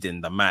leading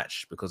the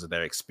match because of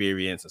their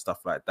experience and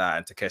stuff like that.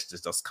 And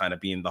Takeshita's just kind of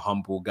being the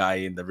humble guy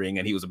in the ring,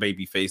 and he was a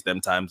baby face them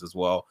times as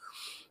well.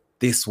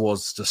 This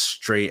was just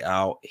straight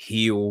out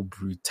heel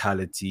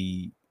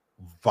brutality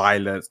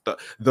violence.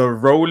 The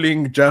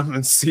rolling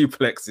German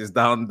suplexes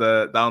down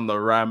the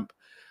ramp.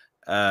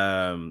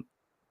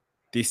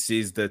 This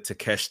is the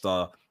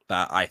Takeshita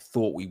that I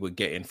thought we were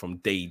getting from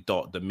day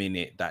dot the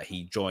minute that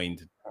he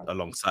joined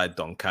alongside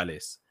Don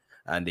Callis,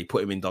 and they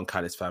put him in Don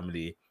Callis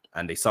family,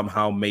 and they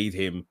somehow made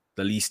him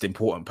the least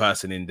important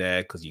person in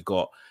there because you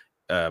got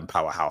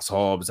Powerhouse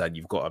Hobbs, and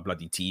you've got a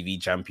bloody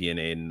TV champion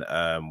in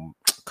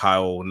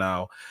Kyle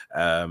now,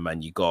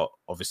 and you got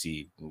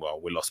obviously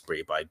Will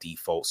Ospreay by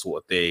default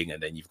sort of thing,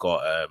 and then you've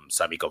got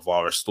Sammy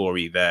Guevara's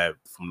story there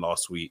from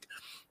last week.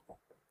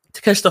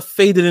 Takeshita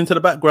faded into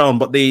the background,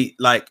 but they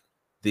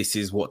this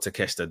is what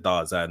Takeshita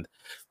does, and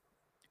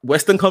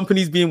Western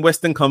companies being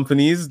Western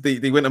companies,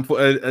 they went and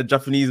put a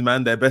Japanese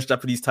man, their best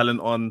Japanese talent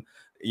on,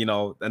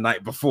 the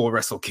night before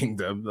Wrestle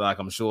Kingdom. Like,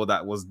 I'm sure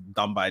that was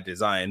done by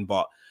design,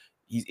 but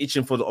he's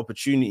itching for the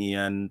opportunity,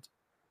 and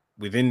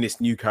within this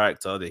new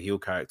character, the heel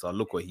character,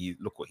 look what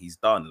he's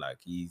done. Like,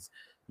 he's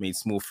made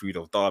small food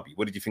of Darby.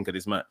 What did you think of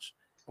this match?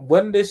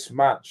 When this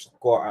match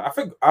got, I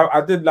think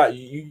I did like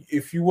you.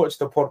 If you watch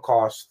the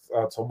podcast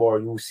tomorrow,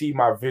 you'll see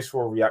my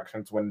visceral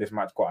reaction to when this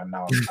match got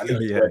announced.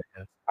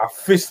 I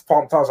fist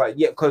pumped. I was like,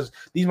 yeah, because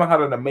these men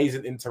had an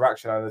amazing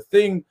interaction. And the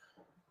thing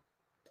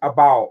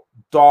about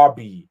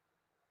Darby's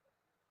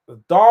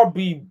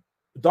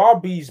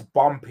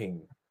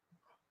bumping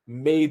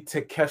made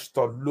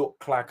Takeshita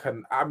look like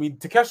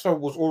Takeshita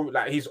was all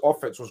like, his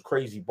offense was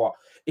crazy, but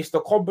it's the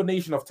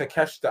combination of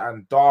Takeshita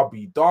and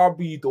Darby.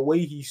 Darby, the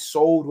way he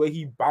sold, where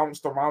he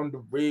bounced around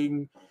the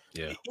ring,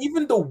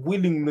 even the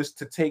willingness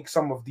to take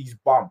some of these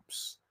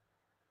bumps.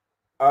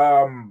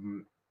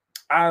 And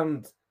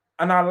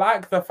I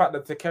like the fact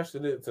that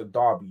Takeshita did it to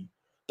Darby.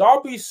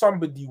 Darby's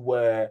somebody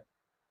where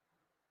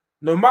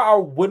no matter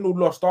win or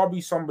loss,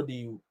 Darby's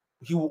somebody,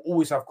 he will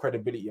always have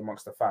credibility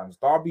amongst the fans.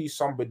 Darby's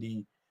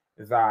somebody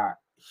that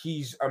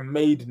he's a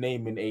made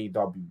name in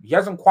AEW. He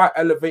hasn't quite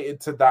elevated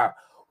to that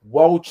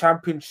world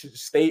championship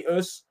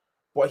status,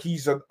 but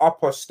he's an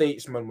upper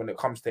statesman when it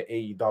comes to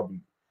AEW.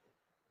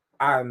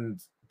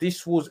 And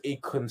this was a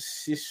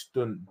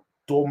consistent,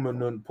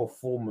 dominant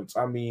performance.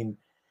 I mean,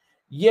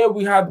 yeah,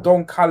 we had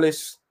Don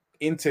Callis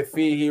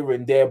interfere here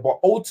and there, but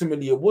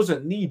ultimately it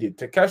wasn't needed.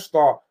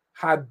 Takeshita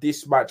had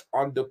this match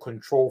under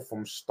control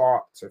from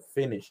start to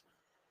finish.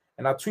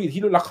 And I tweeted,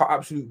 he looked like an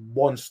absolute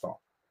monster.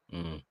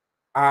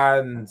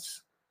 And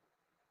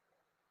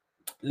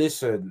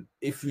listen,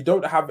 if you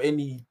don't have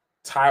any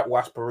title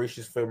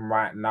aspirations for him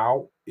right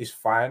now, it's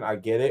fine. I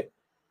get it.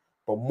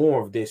 But more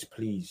of this,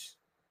 please.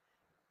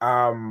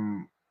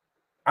 And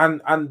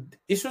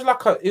this was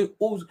like I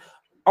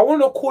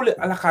want to call it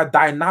like a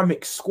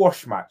dynamic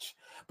squash match,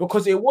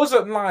 because it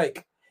wasn't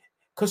like,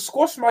 because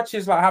squash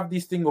matches like have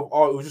this thing of,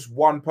 it was just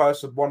one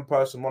person,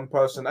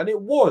 and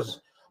it was,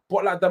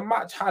 but like the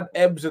match had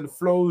ebbs and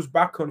flows,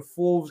 back and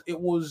forths. It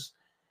was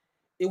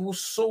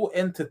so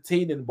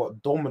entertaining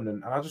but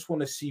dominant, and I just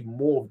want to see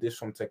more of this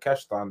from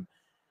Takeshita. And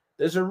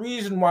there's a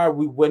reason why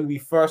when we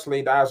first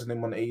laid eyes on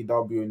him on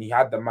AEW and he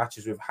had the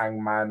matches with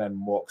Hangman and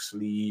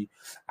Moxley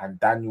and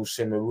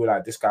Danielson, we were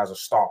like, this guy's a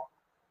star.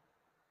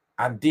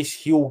 And this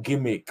heel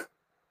gimmick,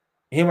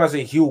 him as a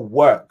heel,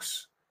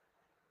 works.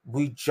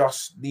 We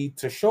just need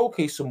to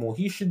showcase him more.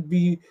 He should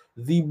be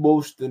the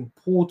most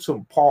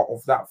important part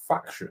of that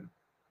faction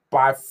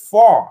by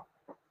far.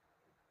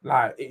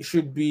 Like, it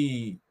should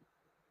be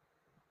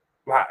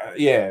like,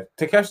 yeah,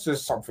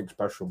 Takeshita's something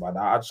special about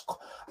that.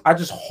 I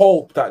just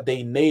hope that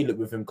they nail it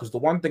with him, because the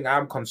one thing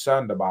I'm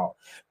concerned about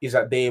is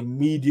that they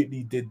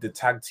immediately did the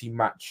tag team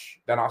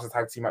match, then after the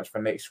tag team match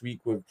for next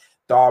week with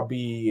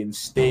Darby and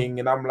Sting,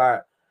 and I'm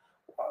like,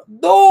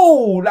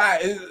 no,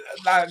 like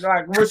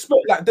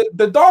respect, like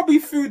the Darby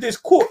feud is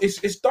cool,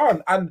 it's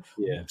done, and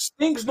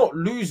Sting's not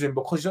losing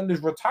because he's on this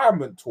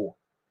retirement tour.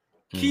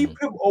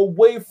 Keep him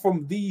away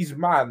from these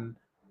man,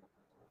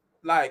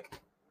 like.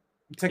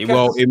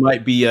 Well, it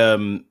might be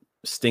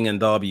Sting and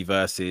Darby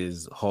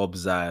versus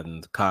Hobbs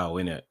and Kyle,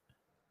 innit?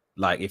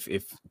 Like, if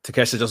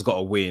Takeshita just got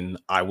a win,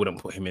 I wouldn't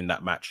put him in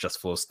that match just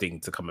for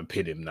Sting to come and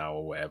pin him now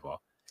or whatever.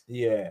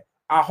 Yeah,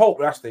 I hope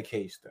that's the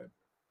case then.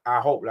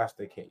 I hope that's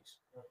the case.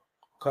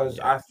 Because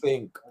I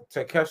think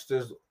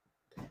Takeshita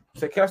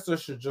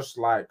should just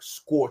like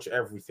scorch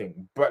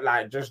everything, but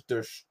like just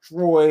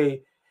destroy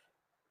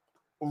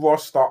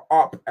roster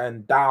up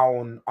and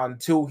down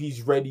until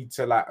he's ready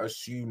to like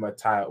assume a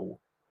title.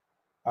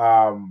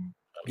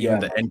 Even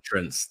the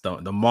entrance,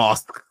 the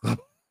mask,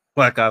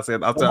 like I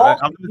said, I've never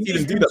seen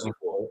him do that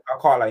before.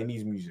 I can't like, he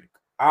needs music.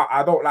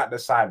 I don't like the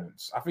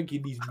silence. I think he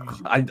needs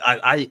music.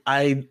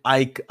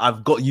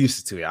 I've got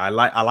used to it. I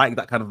like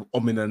that kind of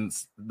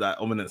ominous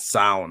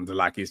sound.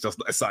 Like, it's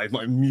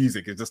not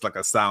music, it's just like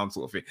a sound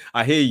sort of thing.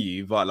 I hear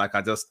you, but like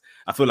I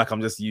feel like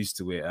I'm just used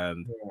to it.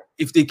 And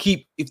if they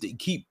keep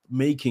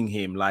making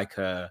him like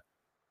a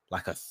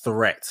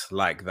threat,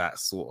 like that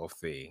sort of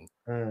thing,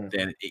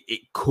 then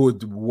it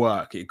could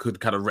work. It could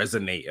kind of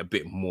resonate a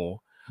bit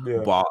more.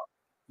 But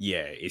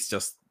yeah, it's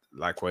just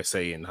like we're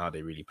saying, how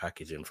they really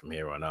package him from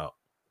here on out.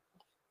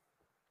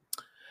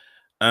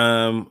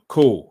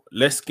 Cool.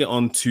 Let's get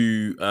on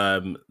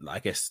to I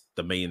guess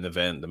the main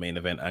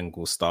event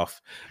angle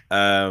stuff.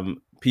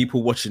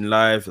 People watching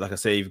live, like I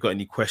say, if you've got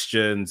any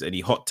questions,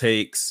 any hot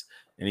takes,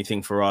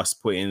 anything for us,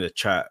 put it in the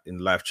chat, in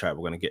the live chat.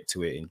 We're gonna get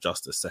to it in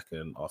just a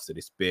second after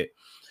this bit.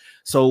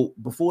 So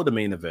before the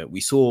main event,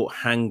 we saw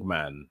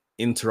Hangman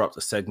interrupt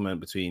a segment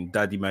between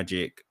Daddy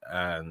Magic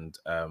and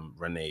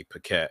Renee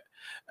Paquette.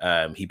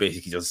 He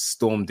basically just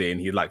stormed in.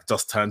 He like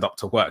just turned up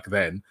to work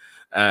then.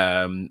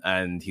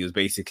 And he was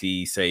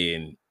basically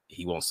saying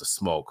he wants to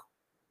smoke.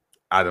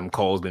 Adam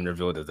Cole's been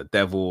revealed as the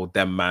devil.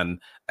 Them man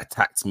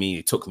attacked me,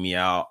 he took me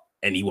out.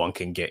 Anyone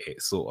can get it,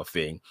 sort of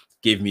thing.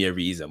 Give me a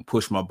reason,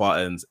 push my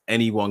buttons.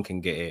 Anyone can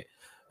get it.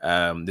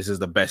 This is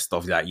the best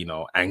of that, you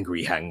know,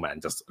 angry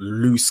Hangman, just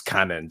loose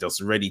cannon,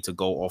 just ready to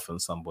go off on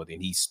somebody,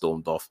 and he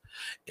stormed off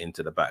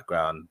into the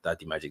background.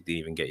 Daddy Magic didn't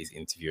even get his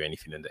interview or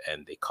anything in the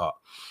end. They cut.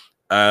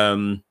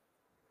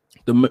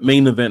 The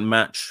main event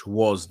match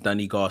was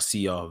Danny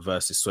Garcia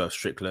versus Swerve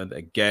Strickland.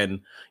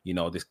 Again, you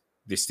know,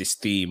 this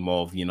theme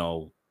of, you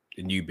know,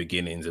 the new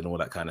beginnings and all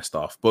that kind of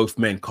stuff. Both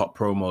men cut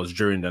promos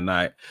during the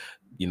night,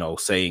 you know,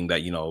 saying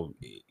that, you know,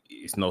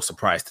 it's no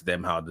surprise to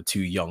them how the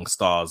two young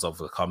stars of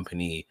the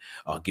company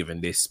are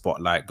given this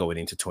spotlight going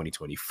into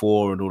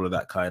 2024 and all of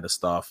that kind of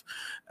stuff.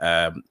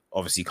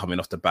 Obviously coming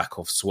off the back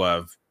of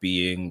Swerve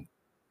being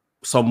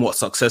somewhat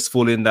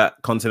successful in that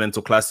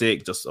Continental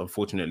Classic, just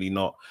unfortunately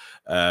not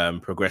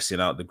progressing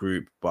out the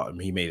group, but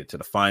he made it to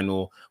the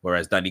final,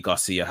 whereas Danny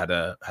Garcia had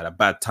a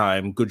bad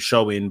time, good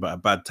showing, but a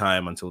bad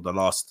time until the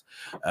last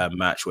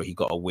match where he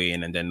got a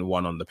win, and then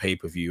won on the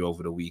pay-per-view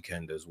over the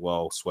weekend as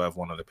well. Swerve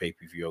won on the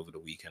pay-per-view over the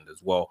weekend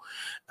as well.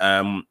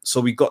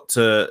 So we got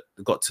to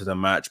the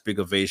match. Big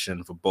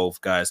ovation for both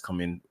guys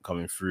coming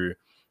through.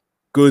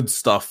 Good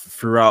stuff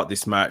throughout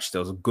this match.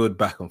 There was a good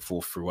back and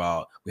forth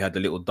throughout. We had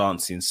the little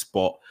dancing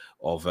spot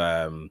of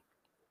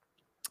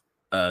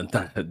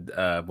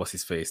what's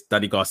his face,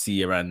 Danny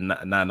Garcia and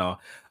Nana.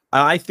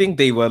 I think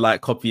they were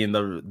like copying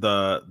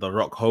the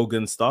Rock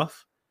Hogan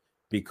stuff,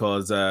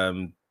 because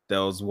there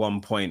was one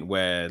point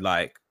where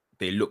like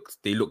they looked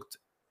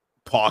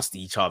past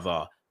each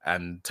other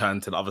and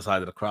turned to the other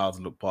side of the crowd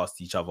and looked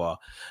past each other,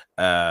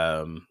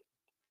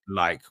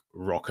 like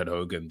Rock and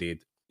Hogan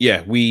did.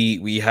 Yeah,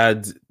 we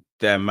had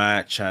their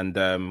match,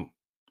 and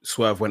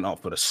Swerve went up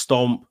for the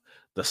stomp.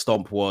 The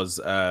stomp was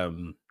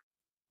the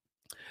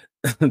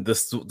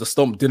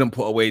stomp didn't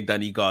put away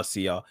Danny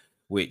Garcia,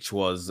 which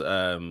was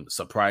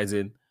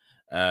surprising.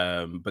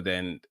 But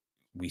then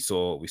we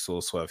saw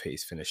Swerve hit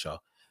his finisher,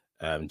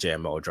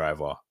 JML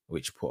driver,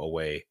 which put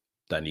away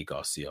Danny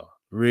Garcia.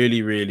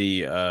 Really,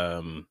 really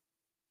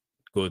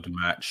good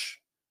match.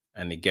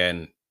 And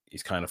again,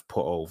 he's kind of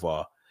put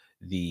over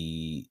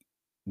the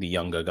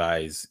younger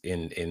guys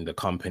in the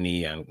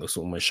company, and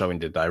almost showing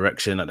the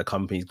direction that the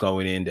company's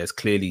going in. There's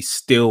clearly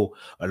still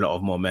a lot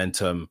of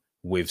momentum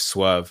with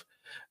Swerve.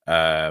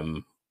 Yeah,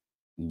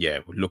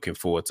 we're looking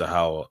forward to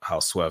how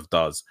Swerve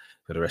does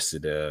for the rest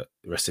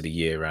of the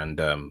year.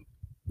 And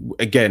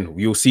again,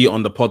 you'll see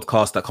on the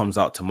podcast that comes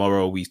out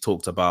tomorrow, we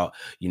talked about,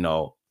 you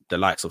know, the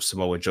likes of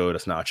Samoa Joe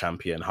that's now a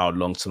champion, how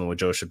long Samoa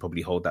Joe should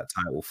probably hold that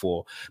title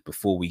for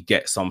before we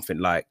get something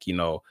like, you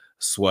know,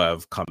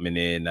 Swerve coming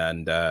in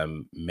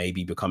and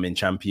maybe becoming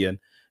champion,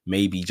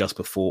 maybe just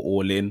before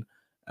All In,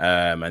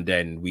 and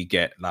then we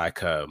get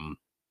like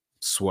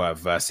Swerve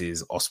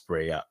versus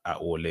Ospreay at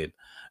All In.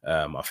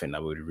 I think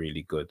that would be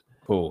really good.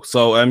 Cool.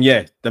 So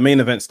yeah, the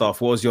main event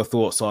stuff. What was your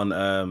thoughts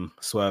on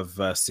Swerve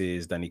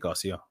versus Danny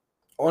Garcia?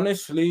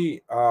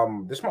 Honestly,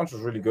 this match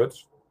was really good.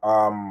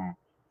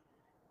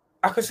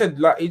 Like I said,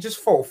 like it just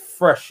felt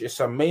fresh. It's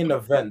a main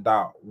event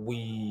that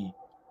we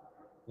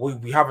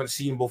haven't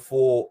seen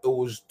before. It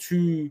was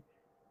two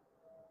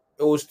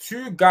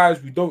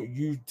guys we don't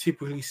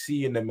typically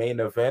see in the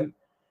main event.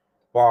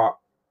 But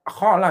I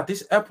can't lie,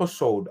 this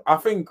episode, I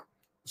think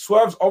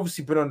Swerve's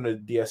obviously been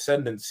on the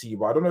ascendancy,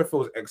 but I don't know if it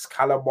was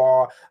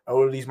Excalibur and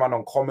all of these men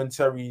on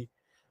commentary.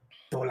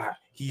 They were like,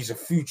 he's a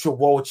future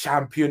world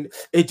champion.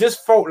 It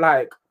just felt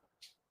like,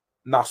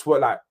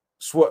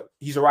 Swerve,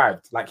 he's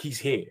arrived. Like, he's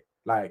here.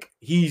 Like,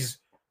 it's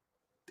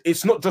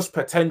not just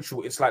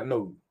potential. It's like,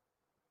 no.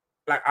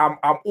 Like, I'm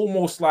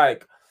almost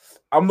like,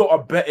 I'm not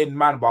a betting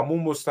man, but I'm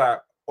almost like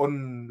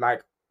I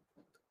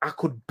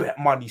could bet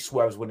money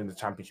Swerve's winning the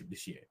championship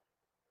this year.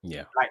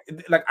 Yeah.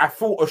 Like I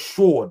feel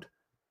assured.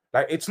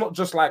 Like, it's not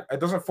just like, it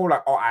doesn't feel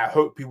like, oh, I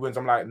hope he wins.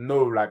 I'm like,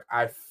 no, like,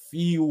 I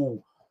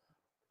feel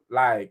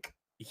like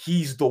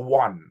he's the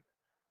one.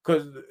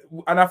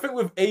 And I think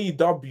with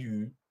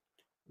AEW,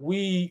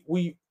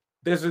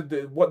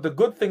 what the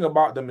good thing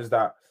about them is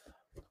that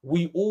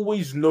we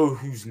always know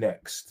who's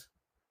next.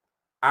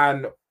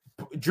 And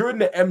during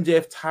the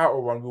MJF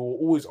title run, we were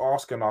always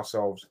asking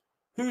ourselves,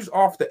 who's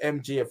after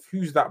MJF?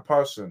 Who's that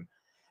person?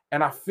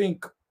 And I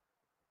think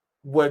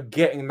we're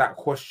getting that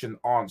question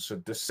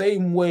answered the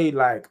same way,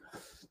 like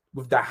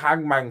with the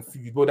Hangman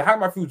feud. Well, the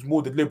Hangman feud's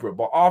more deliberate,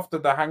 but after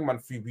the Hangman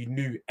feud, we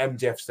knew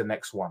MJF's the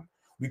next one.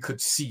 We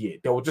could see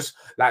it. They were just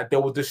like, they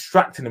were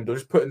distracting him. They were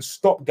just putting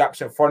stop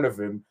gaps in front of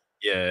him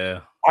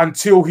Yeah.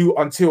 until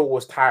it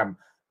was time.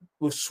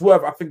 With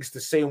Swerve, I think it's the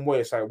same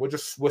way. It's like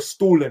we're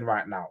stalling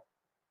right now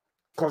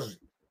because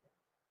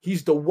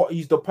he's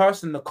the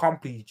person in the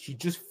company. He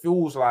just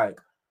feels like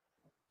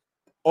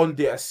on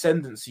the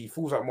ascendancy.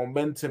 Feels like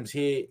momentum's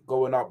here,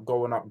 going up,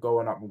 going up,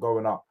 going up, and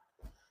going up.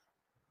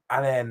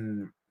 And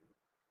then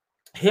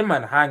him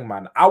and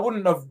Hangman, I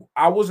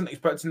wasn't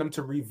expecting them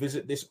to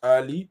revisit this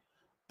early,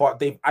 but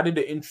they've added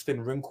an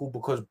interesting wrinkle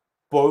because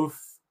both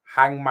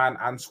Hangman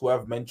and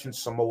Swerve mentioned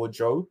Samoa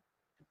Joe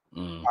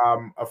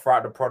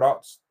throughout the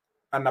products.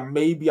 And then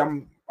maybe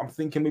I'm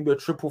thinking maybe a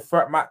triple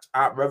threat match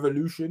at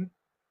Revolution.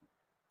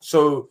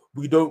 So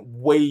we don't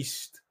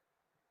waste.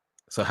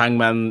 So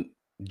Hangman,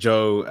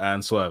 Joe,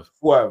 and Swerve.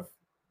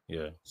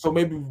 Yeah. So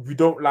maybe we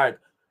don't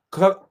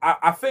because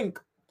I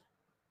think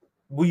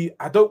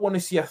I don't want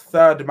to see a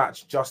third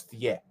match just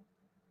yet.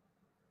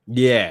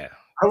 Yeah.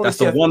 That's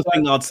the one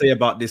thing I'd say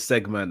about this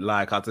segment.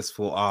 Like, I just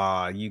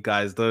thought, you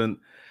guys don't.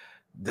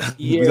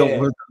 We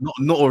don't.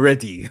 Not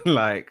already.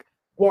 Like.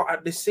 Well,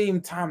 at the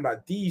same time,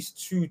 like these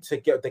two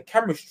together, the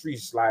chemistry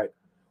is like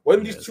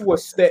when these two are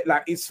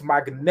like it's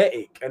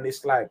magnetic, and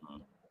it's like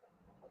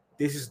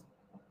this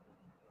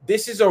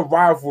is a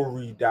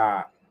rivalry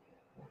that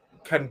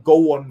can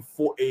go on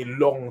for a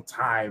long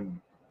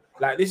time.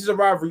 Like this is a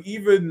rivalry,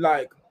 even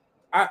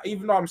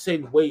though I'm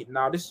saying wait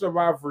now, this is a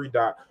rivalry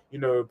that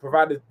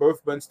provided both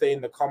men stay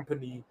in the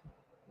company,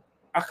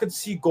 I could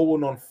see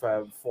going on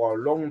for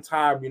a long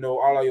time.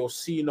 All of your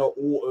Cena,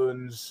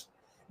 Ortons.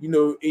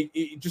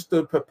 It just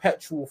a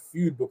perpetual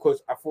feud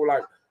because I feel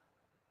like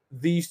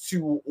these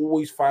two will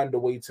always find a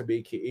way to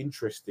make it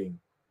interesting.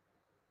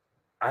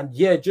 And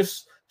yeah,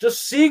 just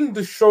seeing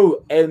the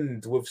show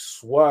end with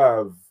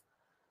Swerve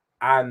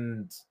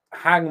and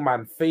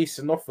Hangman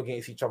facing off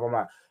against each other, I'm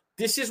like,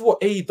 this is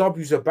what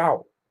AEW's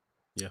about.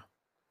 Yeah.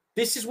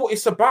 This is what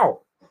it's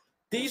about.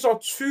 These are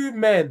two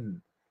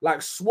men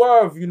like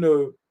Swerve,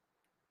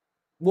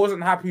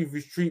 wasn't happy with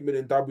his treatment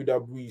in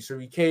WWE, so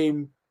he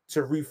came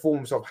to reform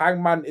himself.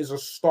 Hangman is a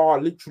star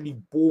literally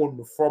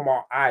born from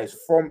our eyes,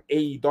 from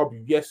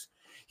AEW. Yes,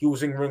 he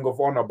was in Ring of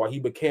Honor, but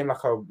he became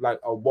like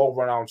a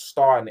well-renowned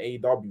star in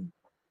AEW.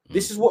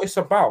 This is what it's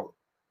about.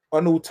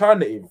 An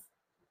alternative.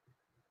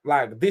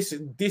 Like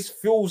this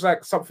feels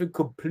like something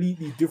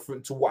completely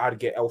different to what I'd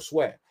get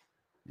elsewhere.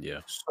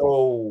 Yeah.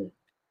 So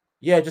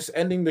yeah, just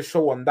ending the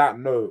show on that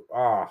note.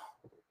 I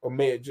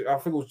think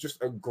it was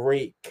just a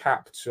great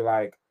cap to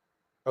like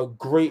a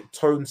great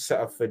tone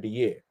setter for the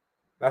year.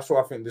 That's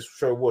what I think this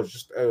show was.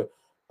 Just a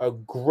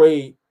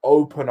great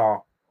opener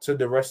to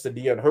the rest of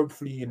the year. And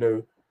hopefully,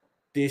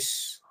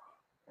 this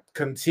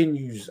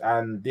continues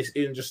and this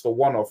isn't just a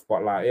one-off,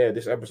 but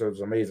this episode is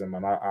amazing,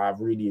 man. I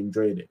really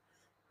enjoyed it.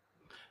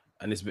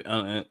 And it's been,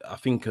 I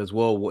think as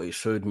well, what it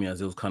showed me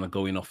as it was kind of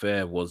going off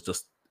air was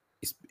just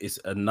it's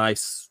a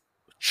nice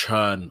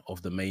churn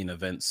of the main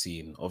event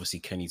scene. Obviously,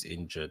 Kenny's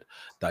injured.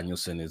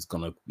 Danielson is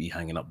gonna be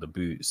hanging up the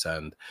boots,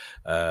 and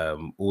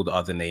all the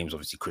other names.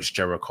 Obviously, Chris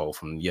Jericho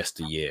from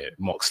yesteryear,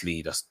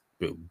 Moxley that's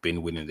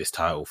been winning this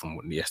title from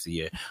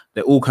yesteryear.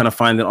 They're all kind of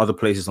finding other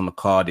places on the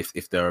card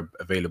if they're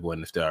available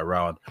and if they're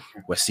around.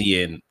 We're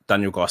seeing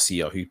Daniel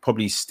Garcia, who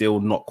probably still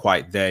not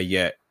quite there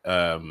yet.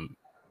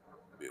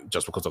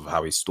 Just because of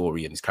how his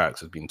story and his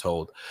character has been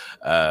told.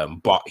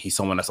 But he's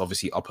someone that's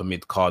obviously upper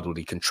mid card or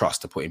he can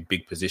trust to put in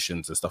big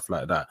positions and stuff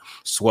like that.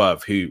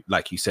 Swerve, who,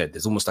 like you said,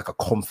 there's almost like a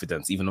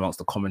confidence, even amongst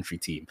the commentary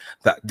team,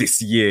 that this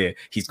year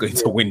he's going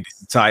to win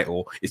this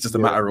title. It's just a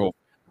matter of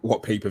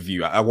what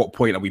pay-per-view, at what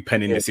point are we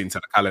penning this into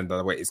the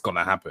calendar where it's going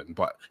to happen,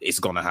 but it's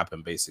going to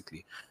happen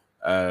basically.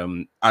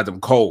 Adam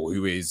Cole,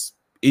 who is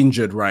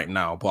injured right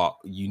now, but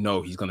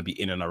he's going to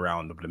be in and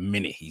around the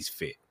minute he's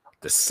fit,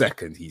 the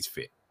second he's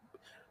fit.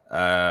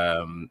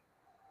 MJF,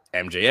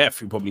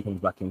 who probably comes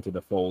back into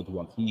the fold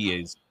once he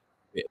is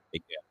fit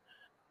again.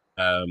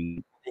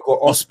 You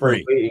got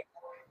Ospreay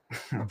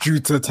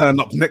due to turn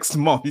up next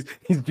month.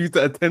 He's due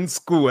to attend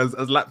school,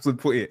 as Laps would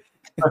put it.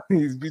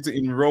 He's due to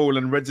enroll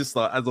and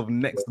register as of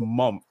next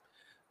month.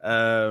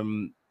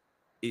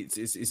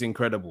 It's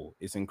incredible.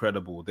 It's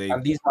incredible.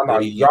 And these men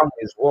are young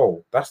as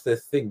well. That's the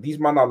thing. These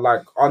men are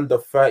like under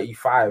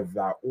 35,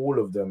 like all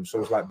of them. So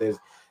it's like there's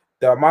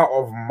the amount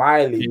of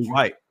mileage.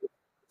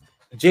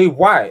 Jay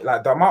White,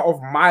 like the amount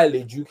of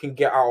mileage you can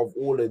get out of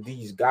all of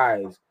these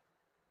guys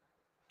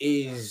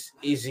is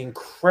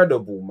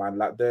incredible, man.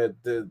 Like the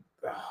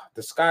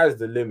sky's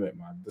the limit,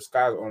 man. The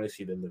sky's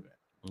honestly the limit.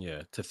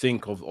 Yeah, to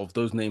think of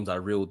those names I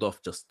reeled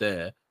off just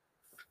there.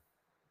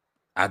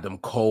 Adam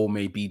Cole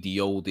may be the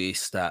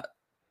oldest at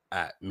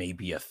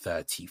maybe a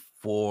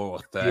 34 or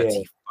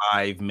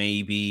 35,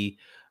 maybe,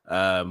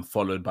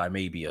 followed by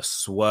maybe a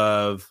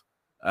Swerve.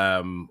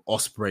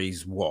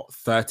 Ospreay's what,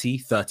 30,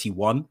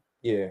 31?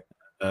 Yeah.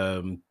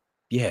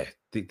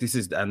 This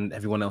is, and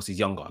everyone else is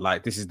younger.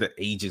 Like, this is the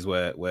ages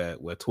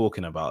we're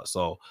talking about.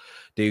 So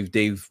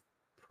they've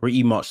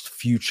pretty much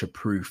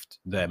future-proofed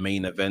their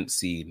main event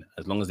scene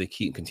as long as they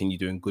continue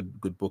doing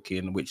good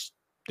booking, which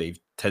they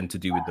tend to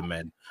do with the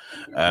men.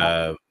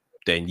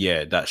 Then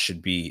that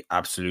should be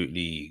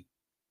absolutely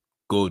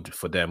good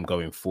for them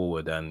going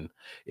forward, and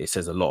it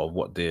says a lot of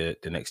what the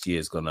next year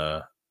is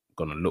gonna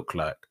look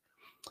like.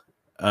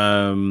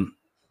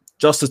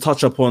 Just to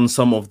touch upon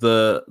some of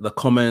the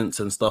comments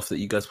and stuff that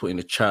you guys put in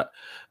the chat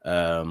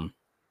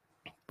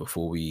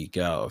before we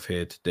get out of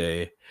here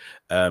today.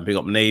 Big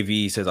up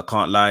Navy, says, I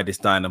can't lie, this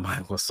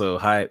Dynamite was so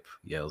hype.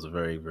 Yeah, it was a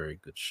very, very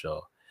good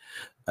show.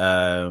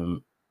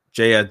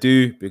 Jay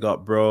Adu, big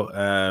up, bro.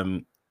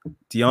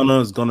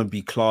 Deonna is gonna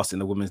be class in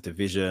the women's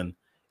division.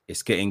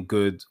 It's getting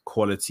good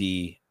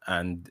quality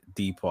and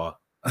deeper.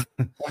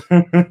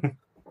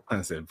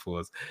 I said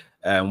pause.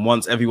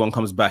 Once everyone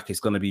comes back, it's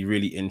going to be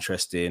really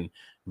interesting.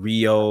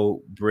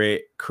 Rio,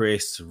 Britt,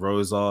 Chris,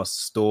 Rosa,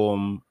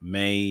 Storm,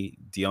 May,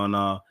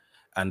 Deonna,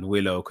 and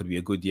Willow could be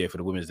a good year for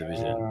the women's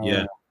division.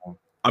 Yeah.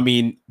 I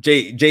mean,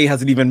 Jay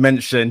hasn't even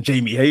mentioned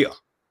Jamie Hayter.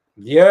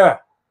 Yeah.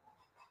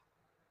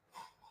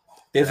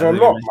 There's a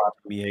lot, man.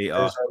 Jamie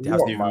Hayter. They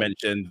hasn't even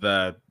mentioned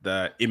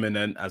the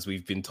imminent, as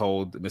we've been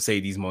told,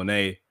 Mercedes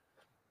Moné.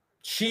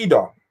 Shida. You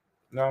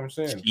know what I'm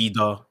saying?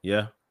 Shida,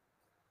 yeah.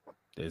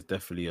 There's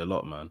definitely a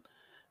lot, man.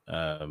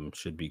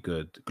 Should be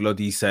good.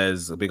 Glody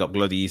says, big up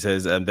Glody, he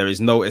says, there is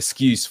no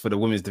excuse for the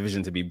women's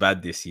division to be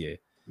bad this year.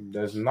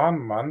 There's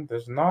none, man.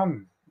 There's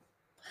none.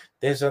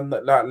 There's a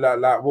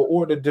like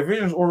all the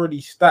division's already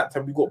stacked,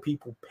 and we got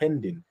people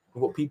pending.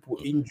 We got people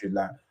injured,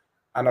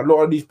 and a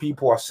lot of these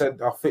people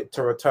are fit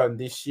to return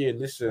this year.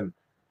 Listen,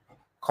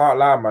 can't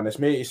lie, man. It's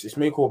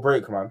make or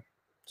break, man.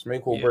 It's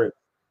make or break.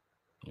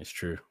 It's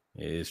true.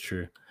 It is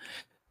true.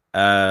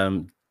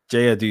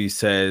 Jayadu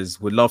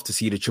says, would love to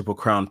see the Triple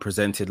Crown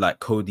presented like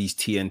Cody's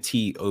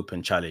TNT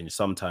Open Challenge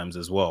sometimes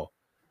as well.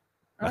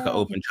 Like an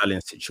open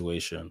challenge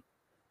situation.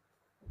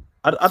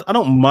 I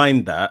don't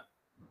mind that.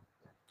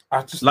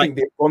 I just think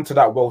they've gone to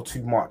that well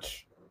too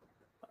much.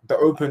 The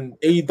open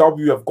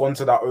AEW have gone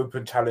to that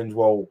open challenge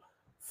well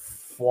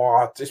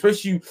far,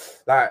 especially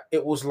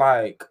it was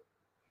I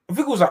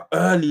think it was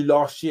early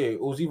last year.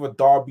 It was either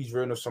Darby's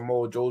reign or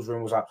Samoa Joe's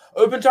reign was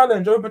open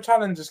challenge.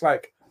 It's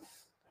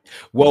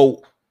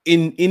well,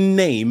 in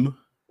name,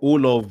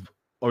 all of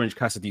Orange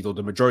Cassidy's, or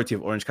the majority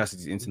of Orange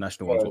Cassidy's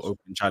international ones, were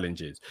open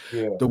challenges.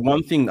 Yeah. The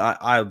one thing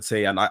I would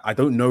say, and I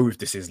don't know if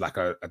this is like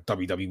a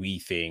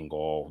WWE thing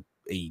or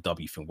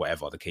AEW thing,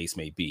 whatever the case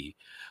may be,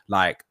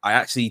 I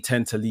actually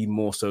tend to lean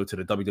more so to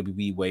the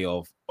WWE way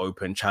of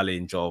open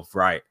challenge of,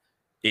 right,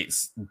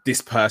 it's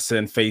this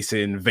person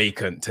facing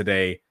vacant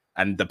today,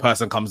 and the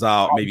person comes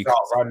out, maybe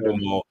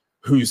random, or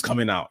who's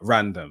coming out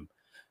random.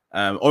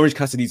 Orange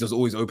Cassidy's was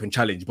always open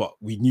challenge, but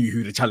we knew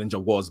who the challenger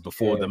was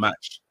before the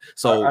match.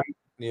 So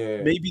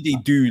maybe they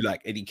do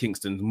like Eddie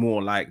Kingston's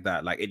more like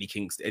that. Like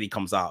Eddie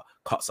comes out,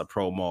 cuts a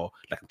promo,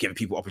 giving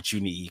people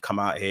opportunity, come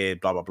out here,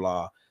 blah blah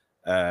blah.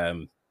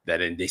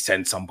 Then they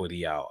send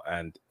somebody out,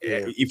 and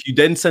if you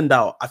then send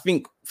out, I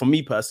think for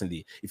me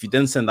personally, if you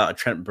then send out a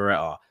Trent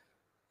Beretta,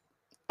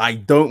 I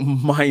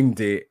don't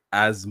mind it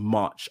as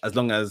much, as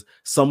long as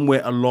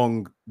somewhere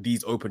along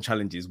these open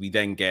challenges we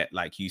then get,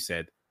 like you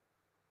said,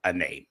 a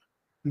name.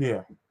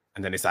 Yeah.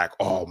 And then it's like,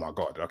 oh my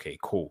God, okay,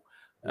 cool.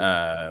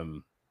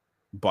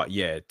 But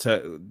yeah,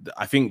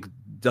 I think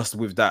just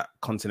with that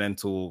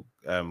Continental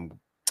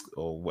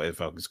or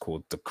whatever it's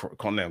called, the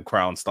Continental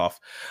Crown stuff,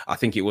 I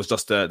think it was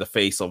just the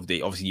face of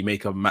the, obviously you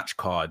make a match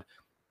card,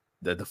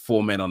 the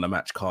four men on the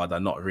match card are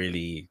not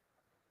really,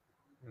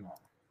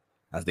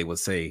 as they would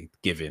say,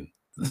 giving.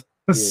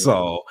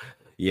 So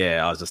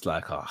yeah, I was just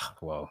like,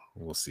 well,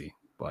 we'll see.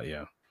 But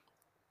yeah.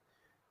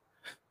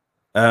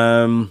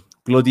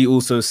 Glody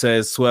also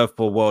says Swerve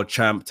for world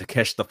champ,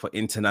 Takeshita for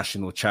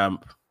international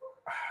champ.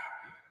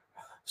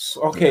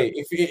 Okay,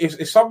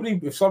 if somebody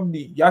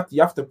you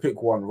have to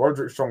pick one,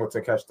 Roderick Strong or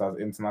Takeshita as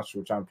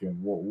international champion,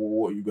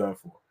 what are you going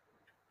for?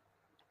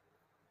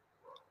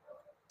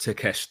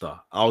 Takeshita.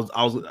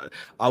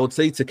 I would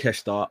say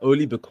Takeshita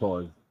only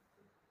because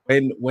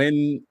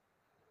when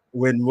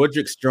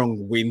Roderick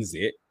Strong wins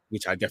it,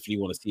 which I definitely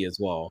want to see as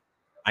well,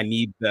 I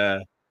need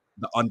the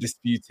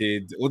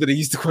undisputed, what do they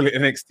used to call it,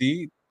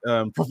 NXT?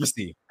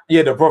 Prophecy.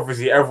 Yeah, the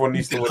prophecy. Everyone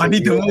needs to. I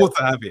need them all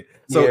to have it.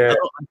 So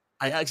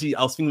I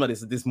was thinking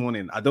about this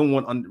morning. I don't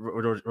want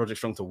Roderick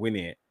Strong to win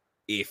it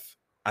if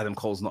Adam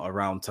Cole's not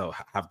around to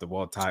have the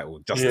world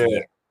title.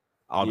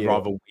 I'd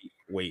rather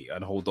wait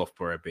and hold off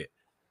for a bit.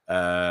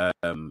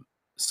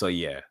 So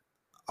yeah,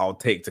 I'll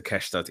take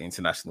Takeshita to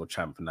international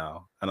champ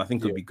now, and I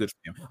think it would be good for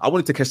him. I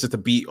wanted Takeshita to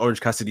beat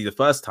Orange Cassidy the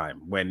first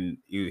time when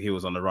he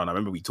was on the run. I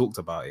remember we talked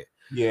about it.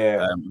 Yeah,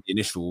 the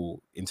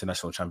initial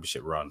international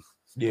championship run.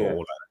 Yeah,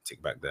 all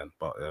tick back then,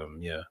 but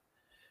yeah.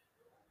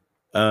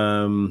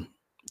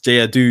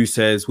 Jay Adu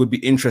says would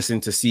be interesting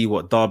to see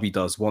what Darby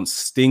does once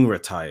Sting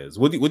retires.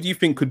 What do you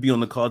think could be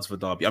on the cards for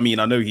Darby? I mean,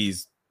 I know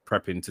he's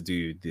prepping to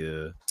do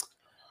the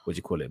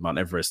Mount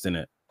Everest,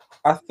 innit?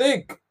 I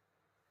think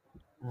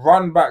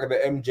run back the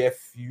MJF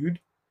feud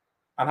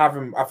and have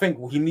him. I think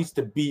he needs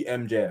to beat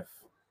MJF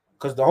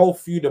because the whole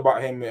feud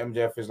about him with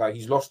MJF is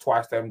he's lost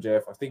twice to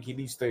MJF. I think he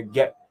needs to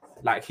get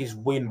his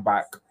win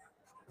back.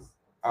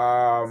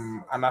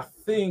 And I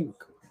think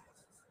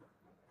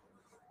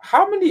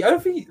How many? I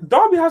don't think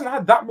Darby hasn't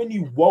had that many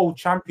World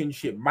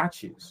Championship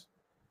matches.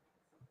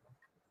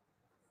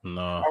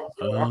 No.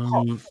 I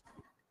can't.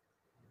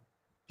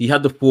 He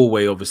had the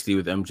 4-way, obviously,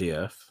 with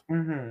MJF.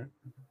 Mm-hmm.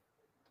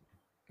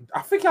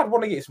 I think he had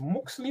one against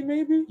Moxley,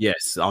 maybe.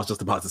 Yes, I was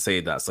just about to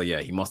say that. So yeah,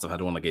 he must have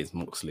had one against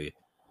Moxley.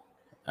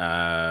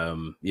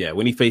 Yeah,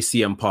 when he faced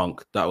CM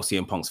Punk, that was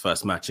CM Punk's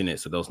first match in it,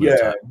 so there was no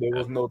title. There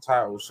was no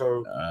title.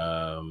 So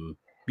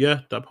yeah,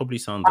 that probably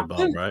sounds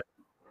about right.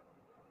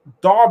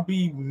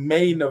 Darby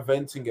main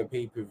eventing a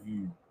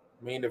pay-per-view,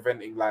 main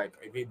eventing like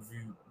a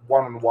pay-per-view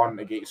one-on-one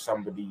against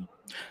somebody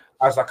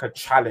as like a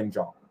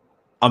challenger.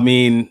 I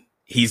mean,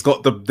 he's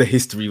got the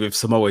history with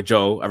Samoa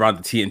Joe around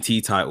the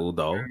TNT title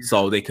though,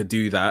 so they could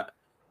do that.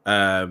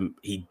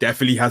 He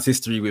definitely has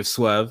history with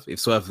Swerve. If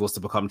Swerve was to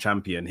become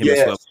champion, him and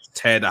Swerve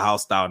tear the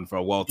house down for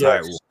a world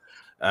title.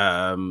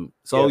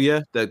 So yeah,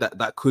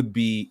 that could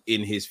be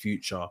in his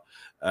future.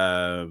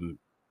 You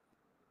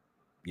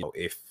know,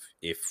 if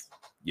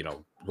you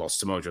know, well,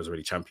 Samoa Joe's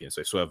already champion,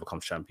 so if Swerve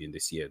becomes champion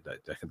this year,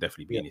 that can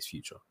definitely be in his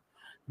future.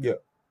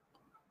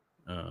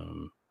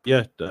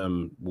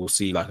 We'll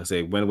see. Like I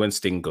say, when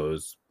Sting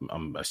goes,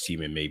 I'm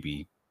assuming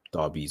maybe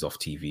Darby's off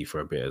TV for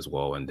a bit as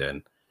well, and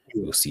then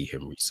we'll see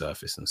him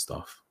resurface and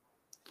stuff.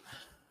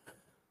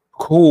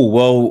 Cool.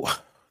 Well,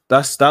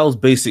 that was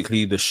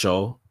basically the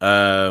show.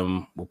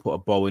 We'll put a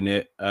bow in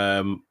it.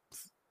 For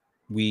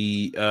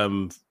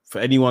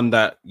anyone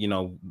that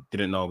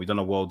didn't know, we've done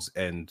a World's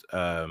End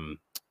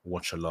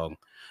watch along.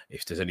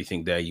 If there's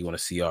anything there you want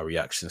to see our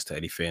reactions to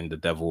anything, the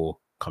Devil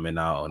coming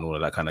out and all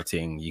of that kind of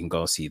thing, you can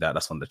go and see that.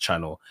 That's on the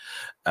channel.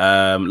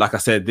 Like I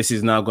said, this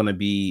is now going to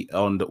be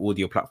on the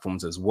audio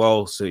platforms as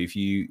well. So if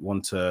you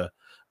want to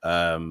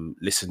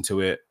listen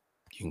to it,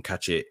 you can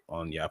catch it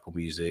on your Apple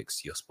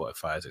Musics, your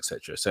Spotify's,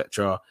 etc.,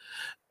 etc.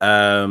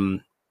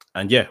 And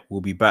yeah,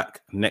 we'll be back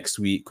next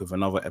week with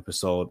another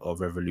episode of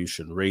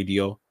Revolution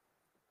Radio.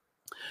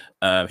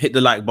 Hit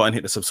the like button,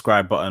 hit the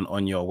subscribe button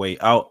on your way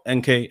out.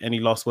 NK, any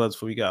last words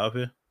before we get out of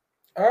here?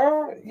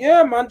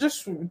 Yeah, man,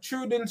 just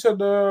tune into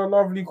the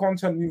lovely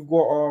content we've got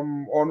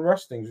on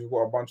wrestling. We've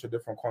got a bunch of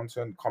different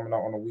content coming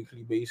out on a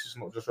weekly basis,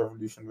 not just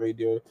Revolution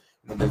Radio.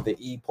 There's the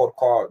E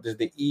podcast, there's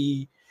the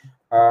E,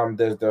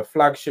 there's the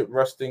flagship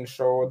wrestling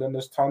show, then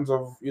there's tons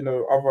of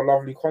other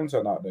lovely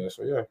content out there.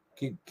 So yeah,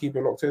 keep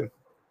it locked in.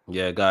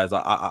 Yeah, guys,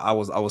 I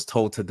was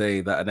told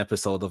today that an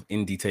episode of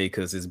Indie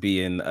Takers is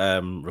being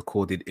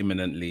recorded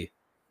imminently,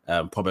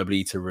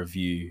 probably to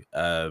review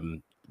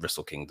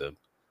Wrestle Kingdom.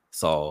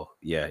 So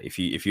yeah, if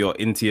you're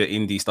into your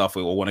indie stuff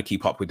or want to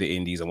keep up with the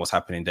indies and what's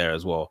happening there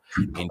as well,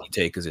 Indie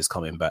Takers is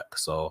coming back.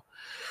 So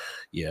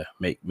yeah,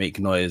 make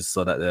noise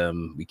so that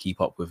we keep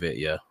up with it.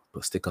 Yeah,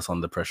 but stick us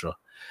under pressure.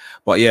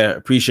 But yeah,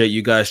 appreciate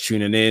you guys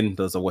tuning in.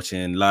 Those are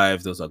watching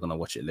live, those are gonna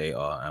watch it later,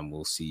 and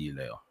we'll see you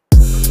later.